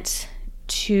went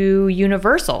to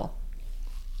Universal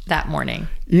that morning.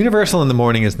 Universal in the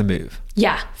morning is the move.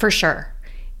 Yeah, for sure.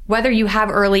 Whether you have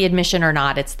early admission or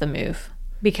not, it's the move.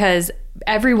 Because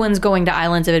everyone's going to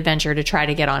Islands of Adventure to try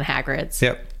to get on Hagrid's.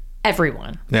 Yep.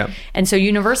 Everyone. Yep. And so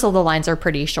Universal, the lines are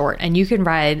pretty short and you can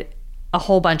ride a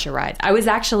whole bunch of rides. I was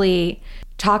actually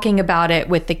talking about it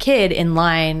with the kid in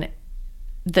line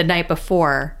the night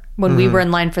before when we were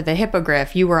in line for the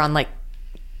Hippogriff. You were on like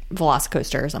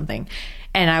Velocicoaster or something.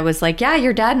 And I was like, yeah,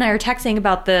 your dad and I are texting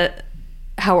about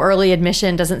how early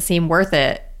admission doesn't seem worth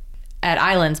it at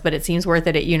Islands, but it seems worth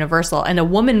it at Universal. And a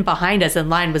woman behind us in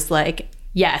line was like,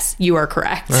 yes, you are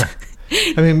correct.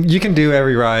 I mean, you can do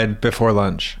every ride before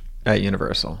lunch at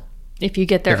Universal. If you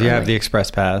get there If you early. have the Express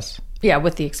Pass. Yeah,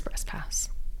 with the Express Pass.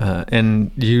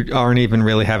 And you aren't even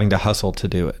really having to hustle to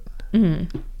do it.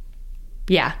 Mm-hmm.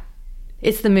 Yeah.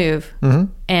 It's the move.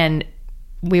 Mm-hmm. And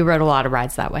we rode a lot of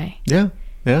rides that way. Yeah.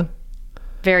 Yeah.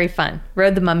 Very fun.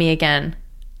 Rode the Mummy again.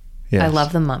 Yes. I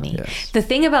love the Mummy. Yes. The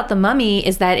thing about the Mummy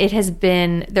is that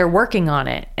they're working on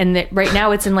it. And right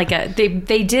now it's in like they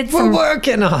did some... We're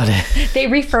working on it. They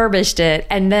refurbished it.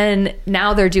 And then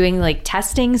now they're doing like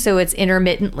testing. So it's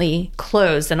intermittently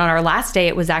closed. And on our last day,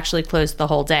 it was actually closed the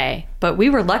whole day. But we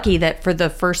were lucky that for the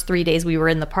first 3 days we were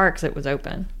in the parks, it was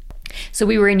open. So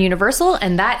we were in Universal,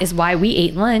 and that is why we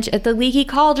ate lunch at the Leaky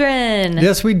Cauldron.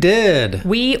 Yes, we did.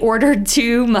 We ordered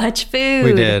too much food.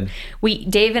 We did.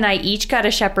 Dave and I each got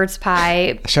a shepherd's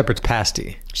pie. Shepherd's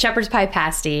pasty. Shepherd's pie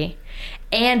pasty.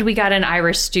 And we got an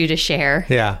Irish stew to share.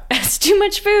 Yeah. It's too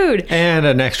much food. And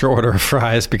an extra order of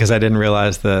fries because I didn't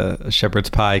realize the shepherd's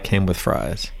pie came with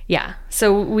fries. Yeah.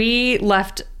 So we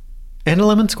left... And a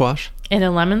lemon squash. And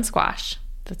a lemon squash.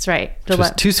 That's right. Which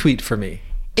was too sweet for me.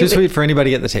 Too sweet for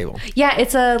anybody at the table. Yeah,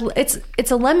 it's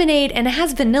a lemonade and it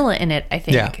has vanilla in it, I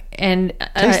think. Yeah. And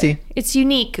tasty. It's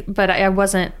unique, but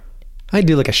I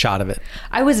do like a shot of it.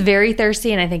 I was very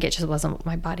thirsty and I think it just wasn't what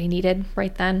my body needed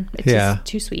right then. It's just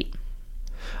too sweet.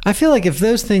 I feel like if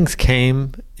those things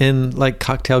came in like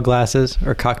cocktail glasses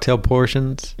or cocktail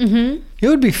portions, it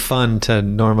would be fun to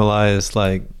normalize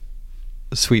like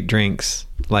sweet drinks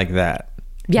like that.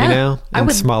 Yeah. You know? In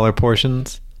smaller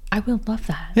portions. I would love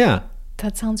that. Yeah.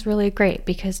 That sounds really great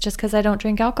because just because I don't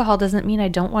drink alcohol doesn't mean I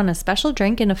don't want a special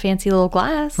drink in a fancy little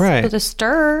glass with a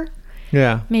stir.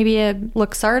 Yeah. Maybe a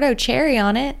Luxardo cherry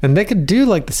on it. And they could do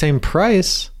like the same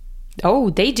price. Oh,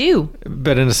 they do.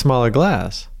 But in a smaller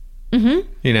glass. Mm-hmm.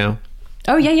 You know?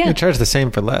 Oh, yeah, yeah. They charge the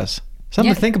same for less.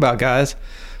 Something to think about, guys.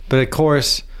 But of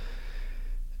course,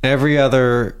 every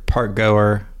other park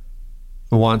goer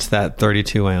wants that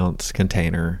 32-ounce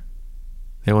container.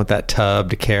 They want that tub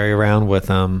to carry around with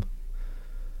them.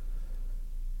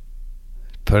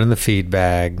 Put in the feed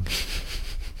bag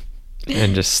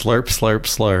and just slurp, slurp,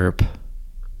 slurp.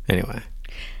 Anyway.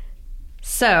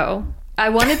 So I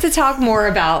wanted to talk more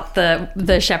about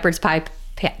the shepherd's pie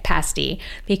pasty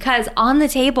because on the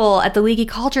table at the Leaky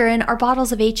Cauldron are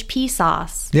bottles of HP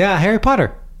sauce. Yeah, Harry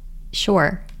Potter.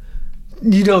 Sure.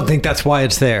 You don't think that's why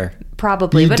it's there?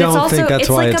 Probably, but it's also it's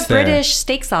like a British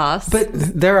steak sauce. But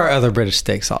there are other British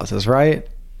steak sauces, right?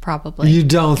 Probably. You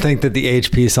don't think that the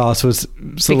HP sauce was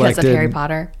selected because of Harry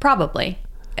Potter? Probably.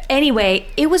 Anyway,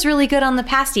 it was really good on the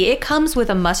pasty. It comes with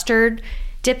a mustard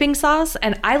dipping sauce,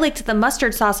 and I liked the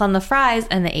mustard sauce on the fries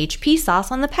and the HP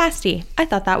sauce on the pasty. I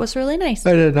thought that was really nice.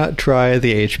 I did not try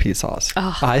the HP sauce.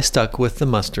 Oh. I stuck with the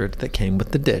mustard that came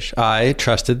with the dish. I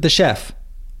trusted the chef.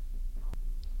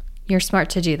 You're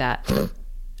smart to do that.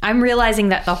 I'm realizing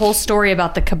that the whole story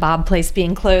about the kebab place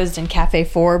being closed and Cafe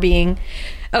 4 being...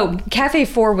 Oh, Cafe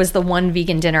 4 was the one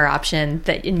vegan dinner option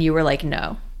that, and you were like,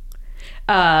 no.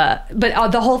 But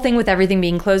the whole thing with everything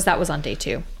being closed, that was on day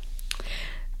 2.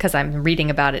 Because I'm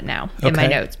reading about it now in my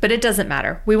notes. But it doesn't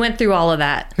matter. We went through all of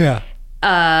that. Yeah.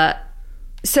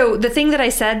 So the thing that I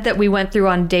said that we went through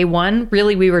on day 1,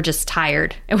 really we were just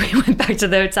tired. And we went back to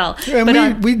the hotel. And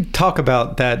but we talk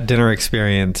about that dinner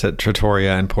experience at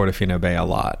Trattoria in Portofino Bay a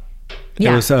lot.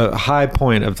 Yeah. It was a high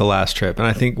point of the last trip. And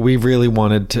I think we really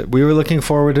we were looking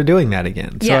forward to doing that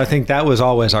again. So Yeah. I think that was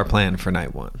always our plan for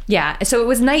night 1. Yeah. So it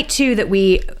was night 2 that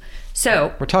we...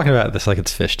 So We're talking about this like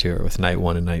it's fish tour with night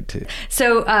 1 and night 2.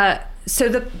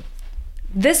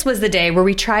 This was the day where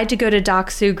we tried to go to Doc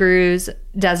Sugru's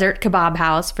Desert Kebab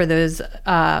House for those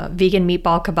vegan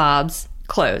meatball kebabs.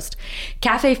 Closed.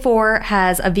 Cafe 4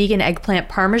 has a vegan eggplant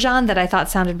parmesan that I thought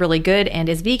sounded really good and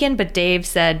is vegan, but Dave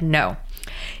said no.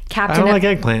 I don't like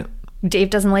eggplant. Dave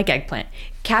doesn't like eggplant.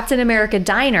 Captain America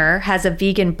Diner has a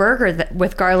vegan burger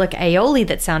with garlic aioli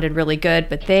that sounded really good,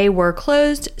 but they were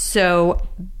closed.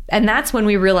 And that's when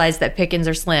we realized that pickings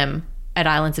are slim at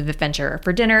Islands of Adventure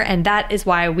for dinner, and that is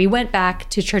why we went back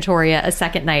to Trattoria a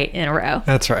second night in a row.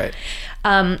 That's right.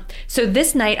 So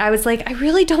this night I was like, I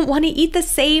really don't want to eat the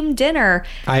same dinner.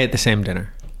 I ate the same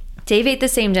dinner. Dave ate the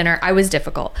same dinner. I was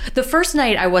difficult. The first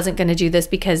night I wasn't going to do this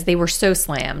because they were so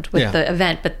slammed with the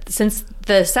event, but since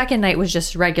the second night was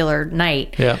just regular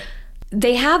night,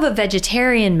 they have a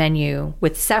vegetarian menu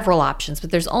with several options, but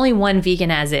there's only one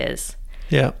vegan as is.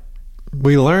 Yeah.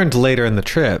 We learned later in the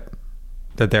trip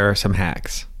that there are some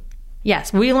hacks.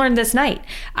 Yes, we learned this night.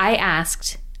 I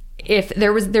asked if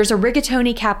there's a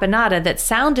rigatoni caponata that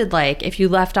sounded like if you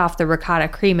left off the ricotta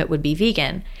cream, it would be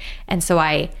vegan. And so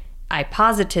I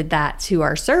posited that to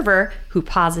our server, who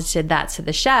posited that to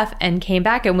the chef and came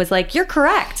back and was like, you're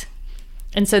correct.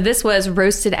 And so this was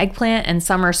roasted eggplant and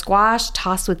summer squash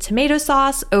tossed with tomato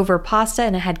sauce over pasta,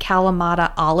 and it had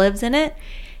Kalamata olives in it.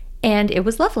 And it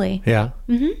was lovely. Yeah.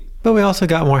 Mm-hmm. But we also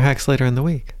got more hacks later in the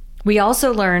week. We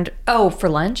also learned, for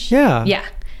lunch? Yeah. Yeah.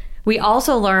 We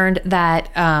also learned that...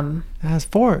 There's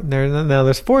 4.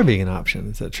 There's 4 vegan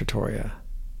options at Trattoria.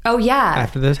 Oh, yeah.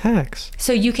 After those hacks.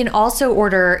 So you can also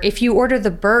order... If you order the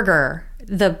burger,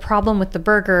 the problem with the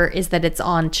burger is that it's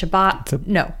on ciabatta.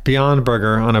 No. Beyond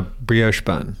Burger on a brioche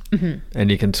bun. Mm-hmm.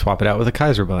 And you can swap it out with a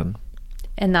Kaiser bun.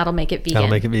 And that'll make it vegan. That'll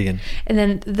make it vegan. And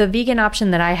then the vegan option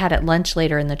that I had at lunch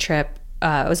later in the trip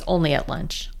was only at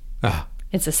lunch. Oh.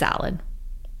 It's a salad.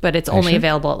 But it's only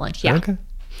available at lunch. Yeah. Okay.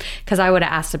 Because I would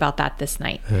have asked about that this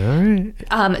night. All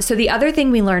right. So the other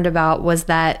thing we learned about was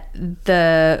that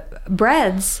the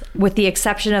breads, with the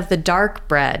exception of the dark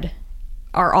bread,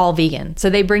 are all vegan. So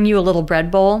they bring you a little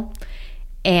bread bowl,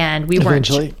 and we weren't...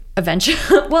 Eventually.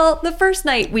 Well, the first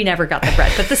night we never got the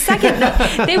bread, but the second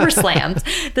night they were slammed.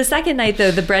 The second night,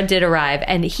 though, the bread did arrive,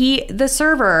 and the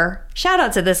server, shout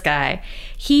out to this guy,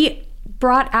 he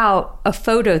brought out a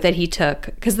photo that he took,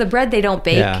 because the bread they don't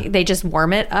bake, they just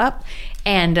warm it up.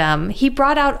 And he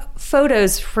brought out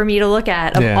photos for me to look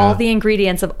at of all the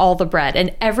ingredients of all the bread,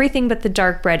 and everything but the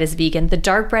dark bread is vegan. The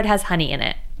dark bread has honey in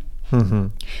it. Mm-hmm.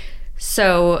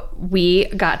 So we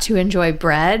got to enjoy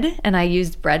bread, and I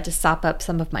used bread to sop up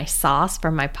some of my sauce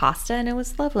from my pasta, and it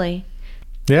was lovely.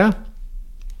 Yeah.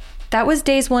 That was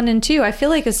days 1 and 2. I feel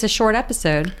like it's a short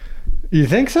episode. You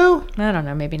think so? I don't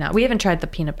know. Maybe not. We haven't tried the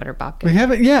peanut butter babka. We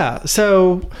haven't. Yeah.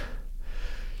 So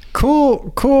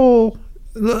cool.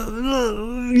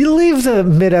 You leave the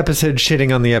mid-episode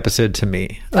shitting on the episode to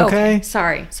me. Okay.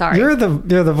 Sorry. You're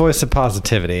the voice of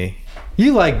positivity.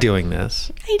 You like doing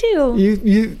this. I do.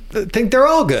 You think they're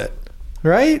all good,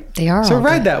 right? They are. So all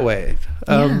ride good. that wave.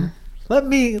 Yeah. Let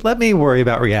me worry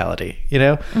about reality. You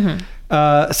know.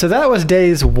 Mm-hmm. So that was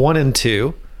days 1 and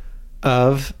 2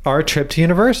 of our trip to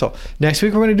Universal. Next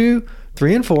week we're going to do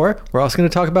 3 and 4. We're also going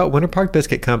to talk about Winter Park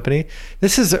Biscuit Company.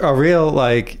 This is a real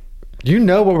you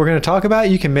know what we're going to talk about.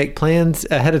 You can make plans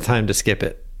ahead of time to skip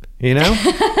it. You know.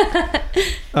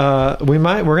 We're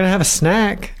going to have a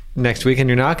snack next week, and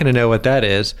you're not going to know what that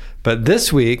is. But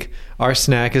this week, our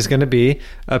snack is going to be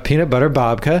a peanut butter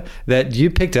babka that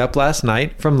you picked up last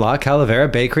night from La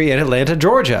Calavera Bakery in Atlanta,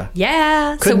 Georgia.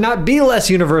 Yeah. Could not be less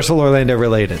Universal Orlando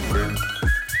related.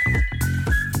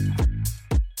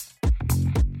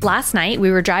 Last night,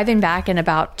 we were driving back, and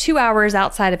about 2 hours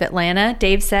outside of Atlanta,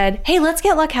 Dave said, hey, let's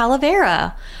get La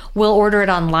Calavera. We'll order it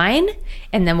online,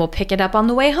 and then we'll pick it up on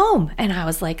the way home. And I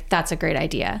was like, that's a great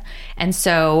idea. And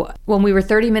so when we were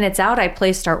 30 minutes out, I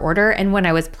placed our order. And when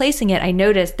I was placing it, I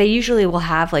noticed they usually will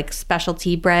have like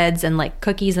specialty breads and like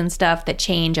cookies and stuff that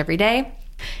change every day.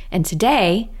 And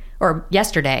today, or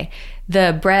yesterday,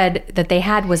 the bread that they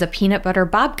had was a peanut butter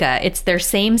babka. It's their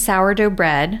same sourdough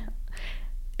bread.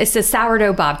 It's a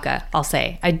sourdough babka, I'll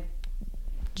say.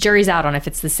 Jury's out on if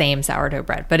it's the same sourdough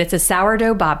bread, but it's a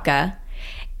sourdough babka.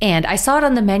 And I saw it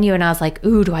on the menu and I was like,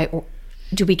 ooh,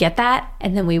 do we get that?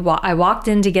 And then I walked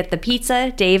in to get the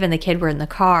pizza. Dave and the kid were in the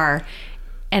car,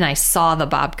 and I saw the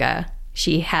babka.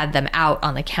 She had them out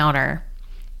on the counter,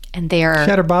 and they are... She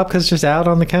had her babkas just out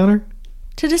on the counter?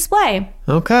 To display.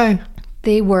 Okay.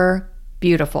 They were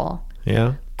beautiful.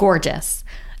 Yeah. Gorgeous.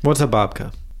 What's a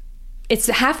babka? It's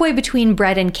halfway between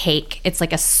bread and cake. It's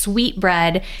like a sweet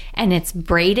bread, and it's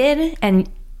braided, and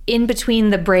in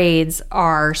between the braids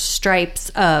are stripes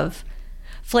of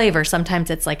flavor. Sometimes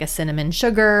it's like a cinnamon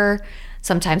sugar.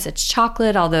 Sometimes it's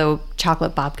chocolate, although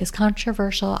chocolate babka is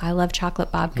controversial. I love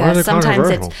chocolate babka. Why is it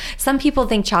controversial? Some people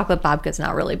think chocolate babka is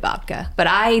not really babka, but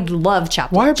I love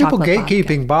chocolate. Why are people chocolate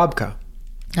gatekeeping babka?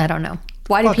 I don't know.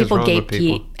 Why do people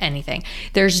gatekeep anything?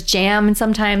 There's jam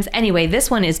sometimes. Anyway,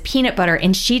 this one is peanut butter,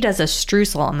 and she does a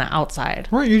streusel on the outside.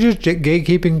 Weren't you just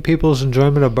gatekeeping people's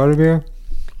enjoyment of butterbeer?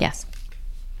 Yes.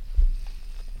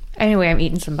 Anyway, I'm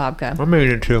eating some babka. I'm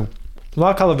eating it too.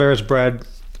 La Calavera's bread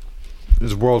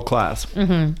is world class.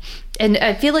 Mm-hmm. And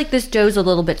I feel like this dough's a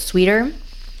little bit sweeter.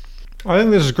 I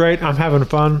think this is great. I'm having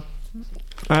fun.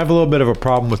 I have a little bit of a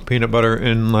problem with peanut butter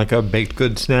in like a baked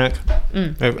good snack.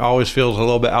 It always feels a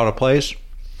little bit out of place.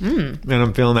 And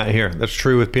I'm feeling that here. That's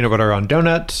true with peanut butter on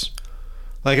donuts.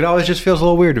 Like, it always just feels a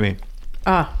little weird to me.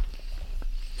 I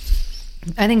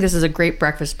think this is a great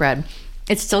breakfast bread.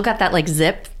 It's still got that like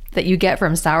zip that you get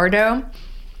from sourdough,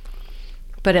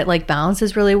 but it like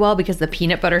balances really well because the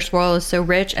peanut butter swirl is so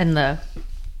rich, and the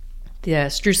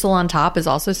streusel on top is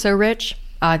also so rich.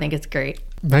 I think it's great.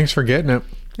 Thanks for getting it.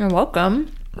 You're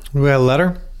welcome. We got a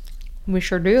letter? We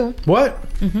sure do. What?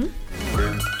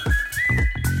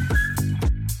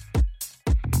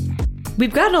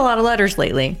 We've gotten a lot of letters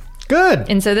lately. Good.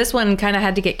 And so this one kind of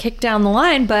had to get kicked down the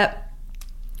line, but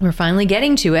we're finally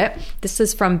getting to it. This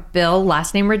is from Bill,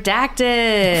 last name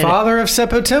redacted. Father of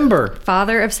September.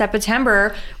 Father of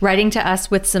September, writing to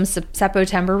us with some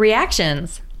September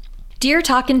reactions. Dear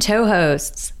Talkin' Toe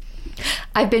hosts,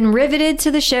 I've been riveted to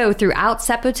the show throughout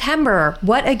September.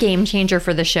 What a game changer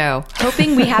for the show.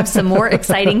 Hoping we have some more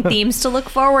exciting themes to look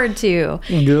forward to.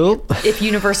 Yep. If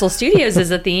Universal Studios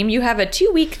is a theme, you have a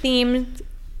 2-week theme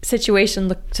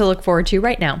situation to look forward to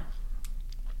right now.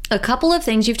 A couple of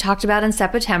things you've talked about in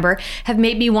September have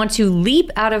made me want to leap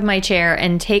out of my chair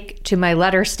and take to my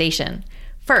letter station.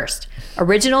 First,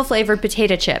 original flavored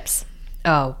potato chips.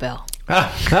 Oh, Bill.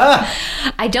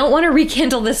 I don't want to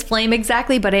rekindle this flame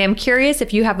exactly, but I am curious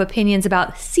if you have opinions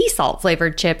about sea salt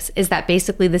flavored chips. Is that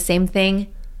basically the same thing?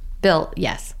 Bill,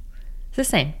 yes. It's the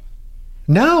same.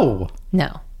 No.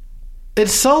 No.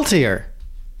 It's saltier.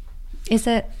 Is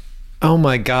it? Oh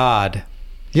my God.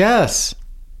 Yes.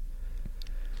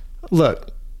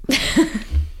 Look.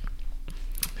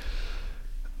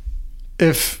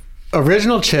 If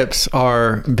original chips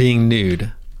are being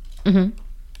nude,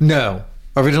 no.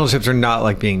 Original chips are not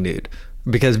like being nude,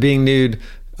 because being nude,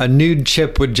 a nude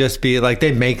chip would just be like,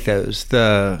 they make those,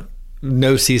 the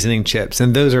no seasoning chips,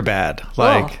 and those are bad.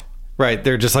 Like, right,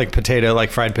 they're just like potato,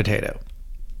 like fried potato.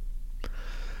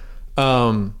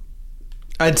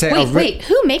 I'd say wait,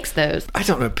 who makes those? I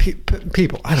don't know.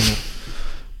 People, I don't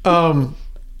know.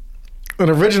 An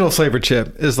original flavor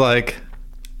chip is like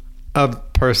a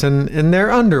person in their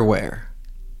underwear,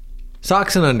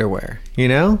 socks and underwear, you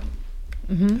know?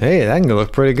 Hey, that can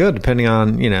look pretty good depending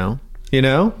on, you know,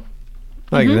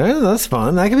 like that's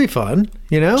fun. That could be fun,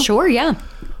 you know? Sure, yeah.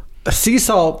 A sea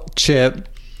salt chip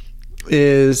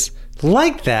is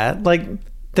like that. Like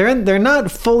they're not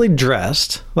fully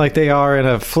dressed like they are in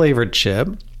a flavored chip,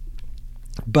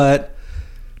 but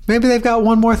maybe they've got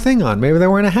one more thing on. Maybe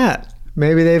they're wearing a hat.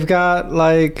 Maybe they've got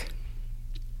like,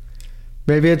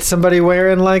 maybe it's somebody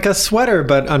wearing like a sweater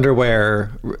but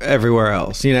underwear everywhere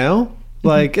else, you know?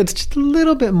 Like, it's just a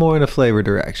little bit more in a flavor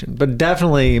direction, but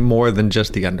definitely more than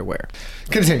just the underwear.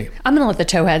 Continue. I'm going to let the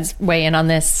towheads weigh in on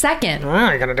this. Second.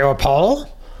 Are you going to do a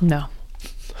poll? No.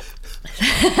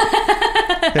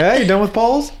 Yeah, you done with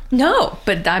polls? No,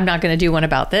 but I'm not going to do one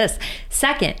about this.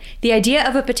 Second, the idea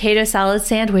of a potato salad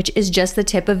sandwich is just the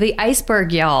tip of the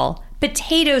iceberg, y'all.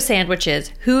 Potato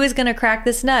sandwiches. Who is going to crack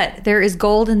this nut? There is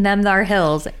gold in them thar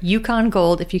hills. Yukon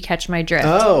gold, if you catch my drift.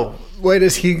 Oh, wait,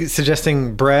 is he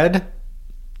suggesting bread?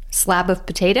 Slab of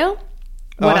potato?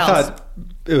 What else? I thought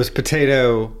it was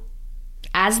potato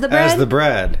as the bread? As the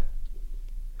bread.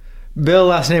 Bill,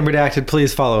 last name redacted,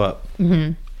 please follow up.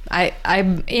 Mm-hmm.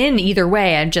 I'm in either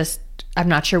way. I'm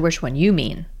not sure which one you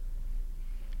mean.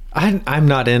 I'm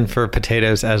not in for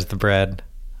potatoes as the bread.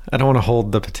 I don't want to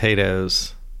hold the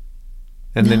potatoes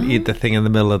and then eat the thing in the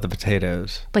middle of the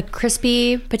potatoes. Like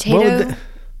crispy potato?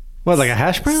 What, like a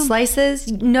hash brown?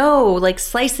 Slices? No, like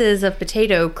slices of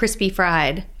potato, crispy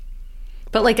fried.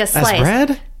 But like a slice. As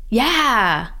bread?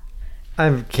 Yeah.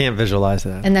 I can't visualize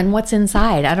that. And then what's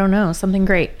inside? I don't know. Something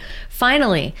great.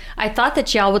 Finally, I thought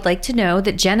that y'all would like to know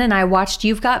that Jen and I watched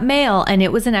You've Got Mail, and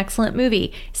it was an excellent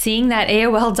movie. Seeing that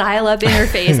AOL dial-up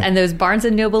interface and those Barnes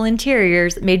 & Noble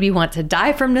interiors made me want to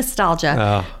die from nostalgia.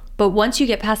 Oh. But once you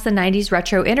get past the 90s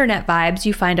retro internet vibes,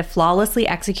 you find a flawlessly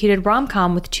executed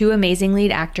rom-com with two amazing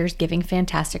lead actors giving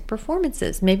fantastic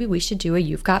performances. Maybe we should do a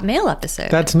You've Got Mail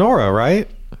episode. That's Nora, right?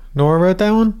 Nora wrote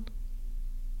that one?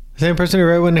 Same person who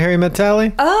wrote When Harry Met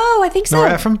Sally? Oh, I think so.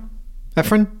 Nora Ephron?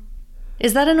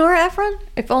 Is that a Nora Ephron?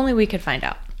 If only we could find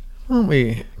out. Why don't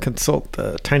we consult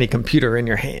the tiny computer in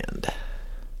your hand?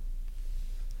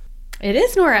 It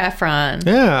is Nora Ephron.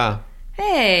 Yeah.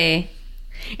 Hey.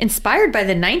 Inspired by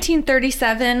the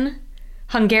 1937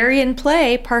 Hungarian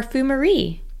play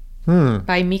Parfumerie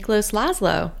by Miklos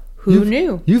Laszlo. Who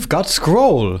knew? You've got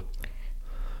scroll.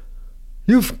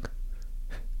 You've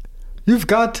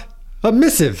got a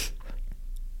missive.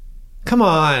 Come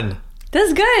on.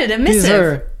 That's good. A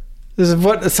missive. This is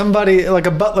what somebody like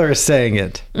a butler is saying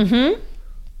it. Mm-hmm.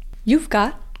 You've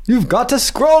got a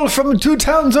scroll from 2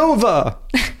 towns over.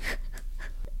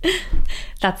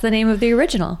 That's the name of the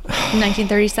original.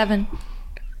 1937.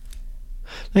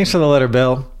 Thanks for the letter,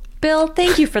 Bill. Bill,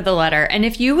 thank you for the letter. And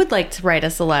if you would like to write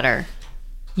us a letter,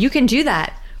 you can do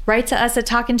that. Write to us at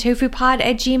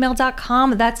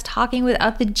talkingtofupod@gmail.com. That's talking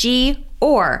without the G.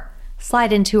 Or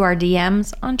slide into our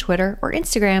DMs on Twitter or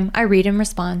Instagram. I read and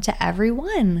respond to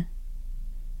everyone.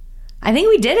 I think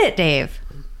we did it, Dave.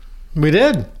 We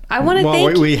did. I want to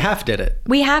thank you. We half did it.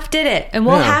 We half did it. And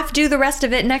we'll half do the rest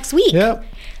of it next week. Yep.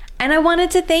 And I wanted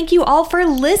to thank you all for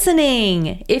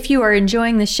listening. If you are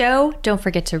enjoying the show, don't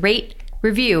forget to rate,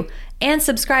 review, and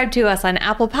subscribe to us on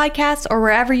Apple Podcasts or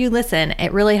wherever you listen.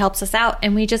 It really helps us out,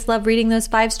 and we just love reading those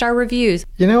 5-star reviews.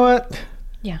 You know what?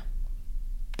 Yeah.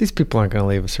 These people aren't going to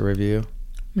leave us a review.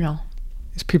 No.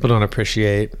 These people don't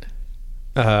appreciate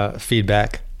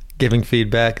feedback, giving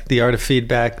feedback, the art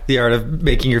of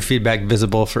making your feedback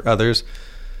visible for others.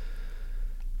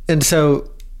 And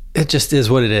so it just is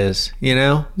what it is, you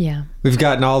know? Yeah. We've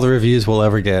gotten all the reviews we'll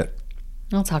ever get.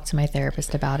 I'll talk to my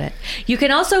therapist about it. You can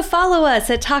also follow us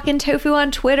at Talkin' Tofu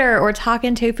on Twitter or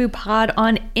Talkin' Tofu Pod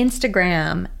on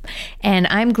Instagram. And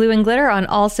I'm Glue and Glitter on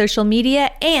all social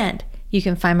media, and you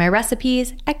can find my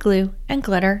recipes at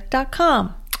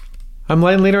glueandglitter.com. I'm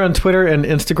Line Leader on Twitter and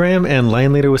Instagram, and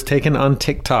Line Leader was taken on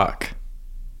TikTok.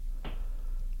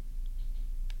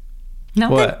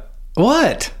 Nothing.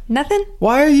 What? Nothing?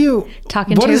 Why are you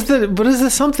talking? What is the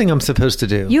something I'm supposed to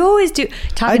do? You always do.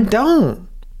 I don't.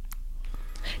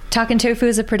 Talkin' Tofu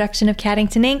is a production of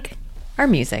Caddington Inc. Our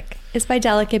music is by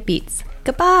Delicate Beats.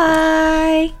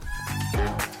 Goodbye.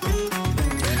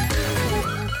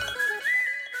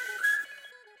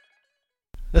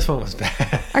 This one was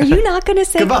bad. Are you not going to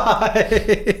say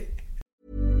goodbye?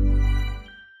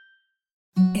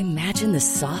 Imagine the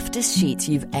softest sheets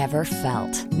you've ever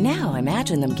felt. Now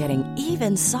imagine them getting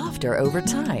even softer over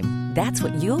time. That's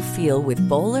what you'll feel with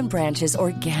Boll & Branch's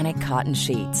organic cotton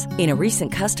sheets. In a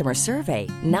recent customer survey,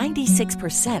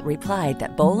 96% replied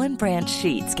that Boll & Branch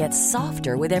sheets get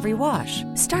softer with every wash.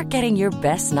 Start getting your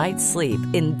best night's sleep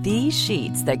in these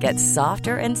sheets that get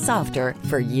softer and softer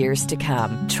for years to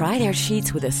come. Try their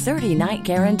sheets with a 30-night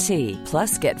guarantee.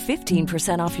 Plus, get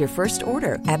 15% off your first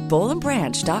order at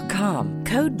bollandbranch.com.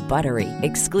 Code BUTTERY.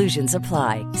 Exclusions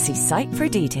apply. See site for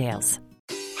details.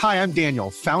 Hi, I'm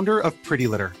Daniel, founder of Pretty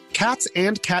Litter. Cats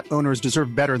and cat owners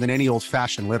deserve better than any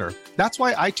old-fashioned litter. That's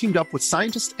why I teamed up with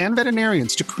scientists and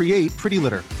veterinarians to create Pretty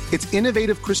Litter. Its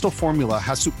innovative crystal formula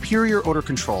has superior odor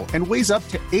control and weighs up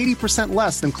to 80%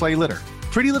 less than clay litter.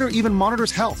 Pretty Litter even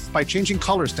monitors health by changing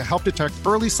colors to help detect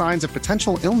early signs of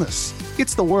potential illness.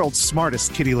 It's the world's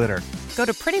smartest kitty litter. Go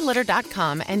to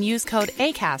prettylitter.com and use code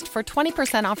ACAST for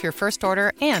 20% off your first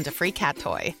order and a free cat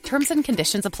toy. Terms and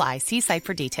conditions apply. See site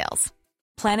for details.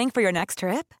 Planning for your next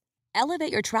trip?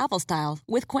 Elevate your travel style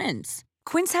with Quince.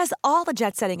 Quince has all the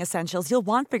jet-setting essentials you'll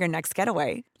want for your next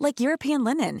getaway, like European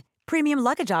linen, premium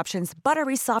luggage options,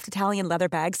 buttery soft Italian leather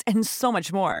bags, and so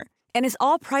much more. And is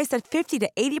all priced at 50 to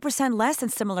 80% less than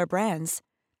similar brands.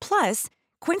 Plus,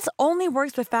 Quince only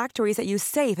works with factories that use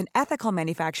safe and ethical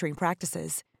manufacturing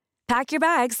practices. Pack your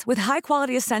bags with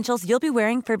high-quality essentials you'll be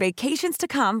wearing for vacations to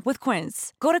come with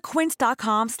Quince. Go to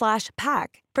quince.com/pack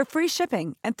for free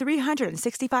shipping and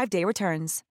 365-day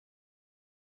returns.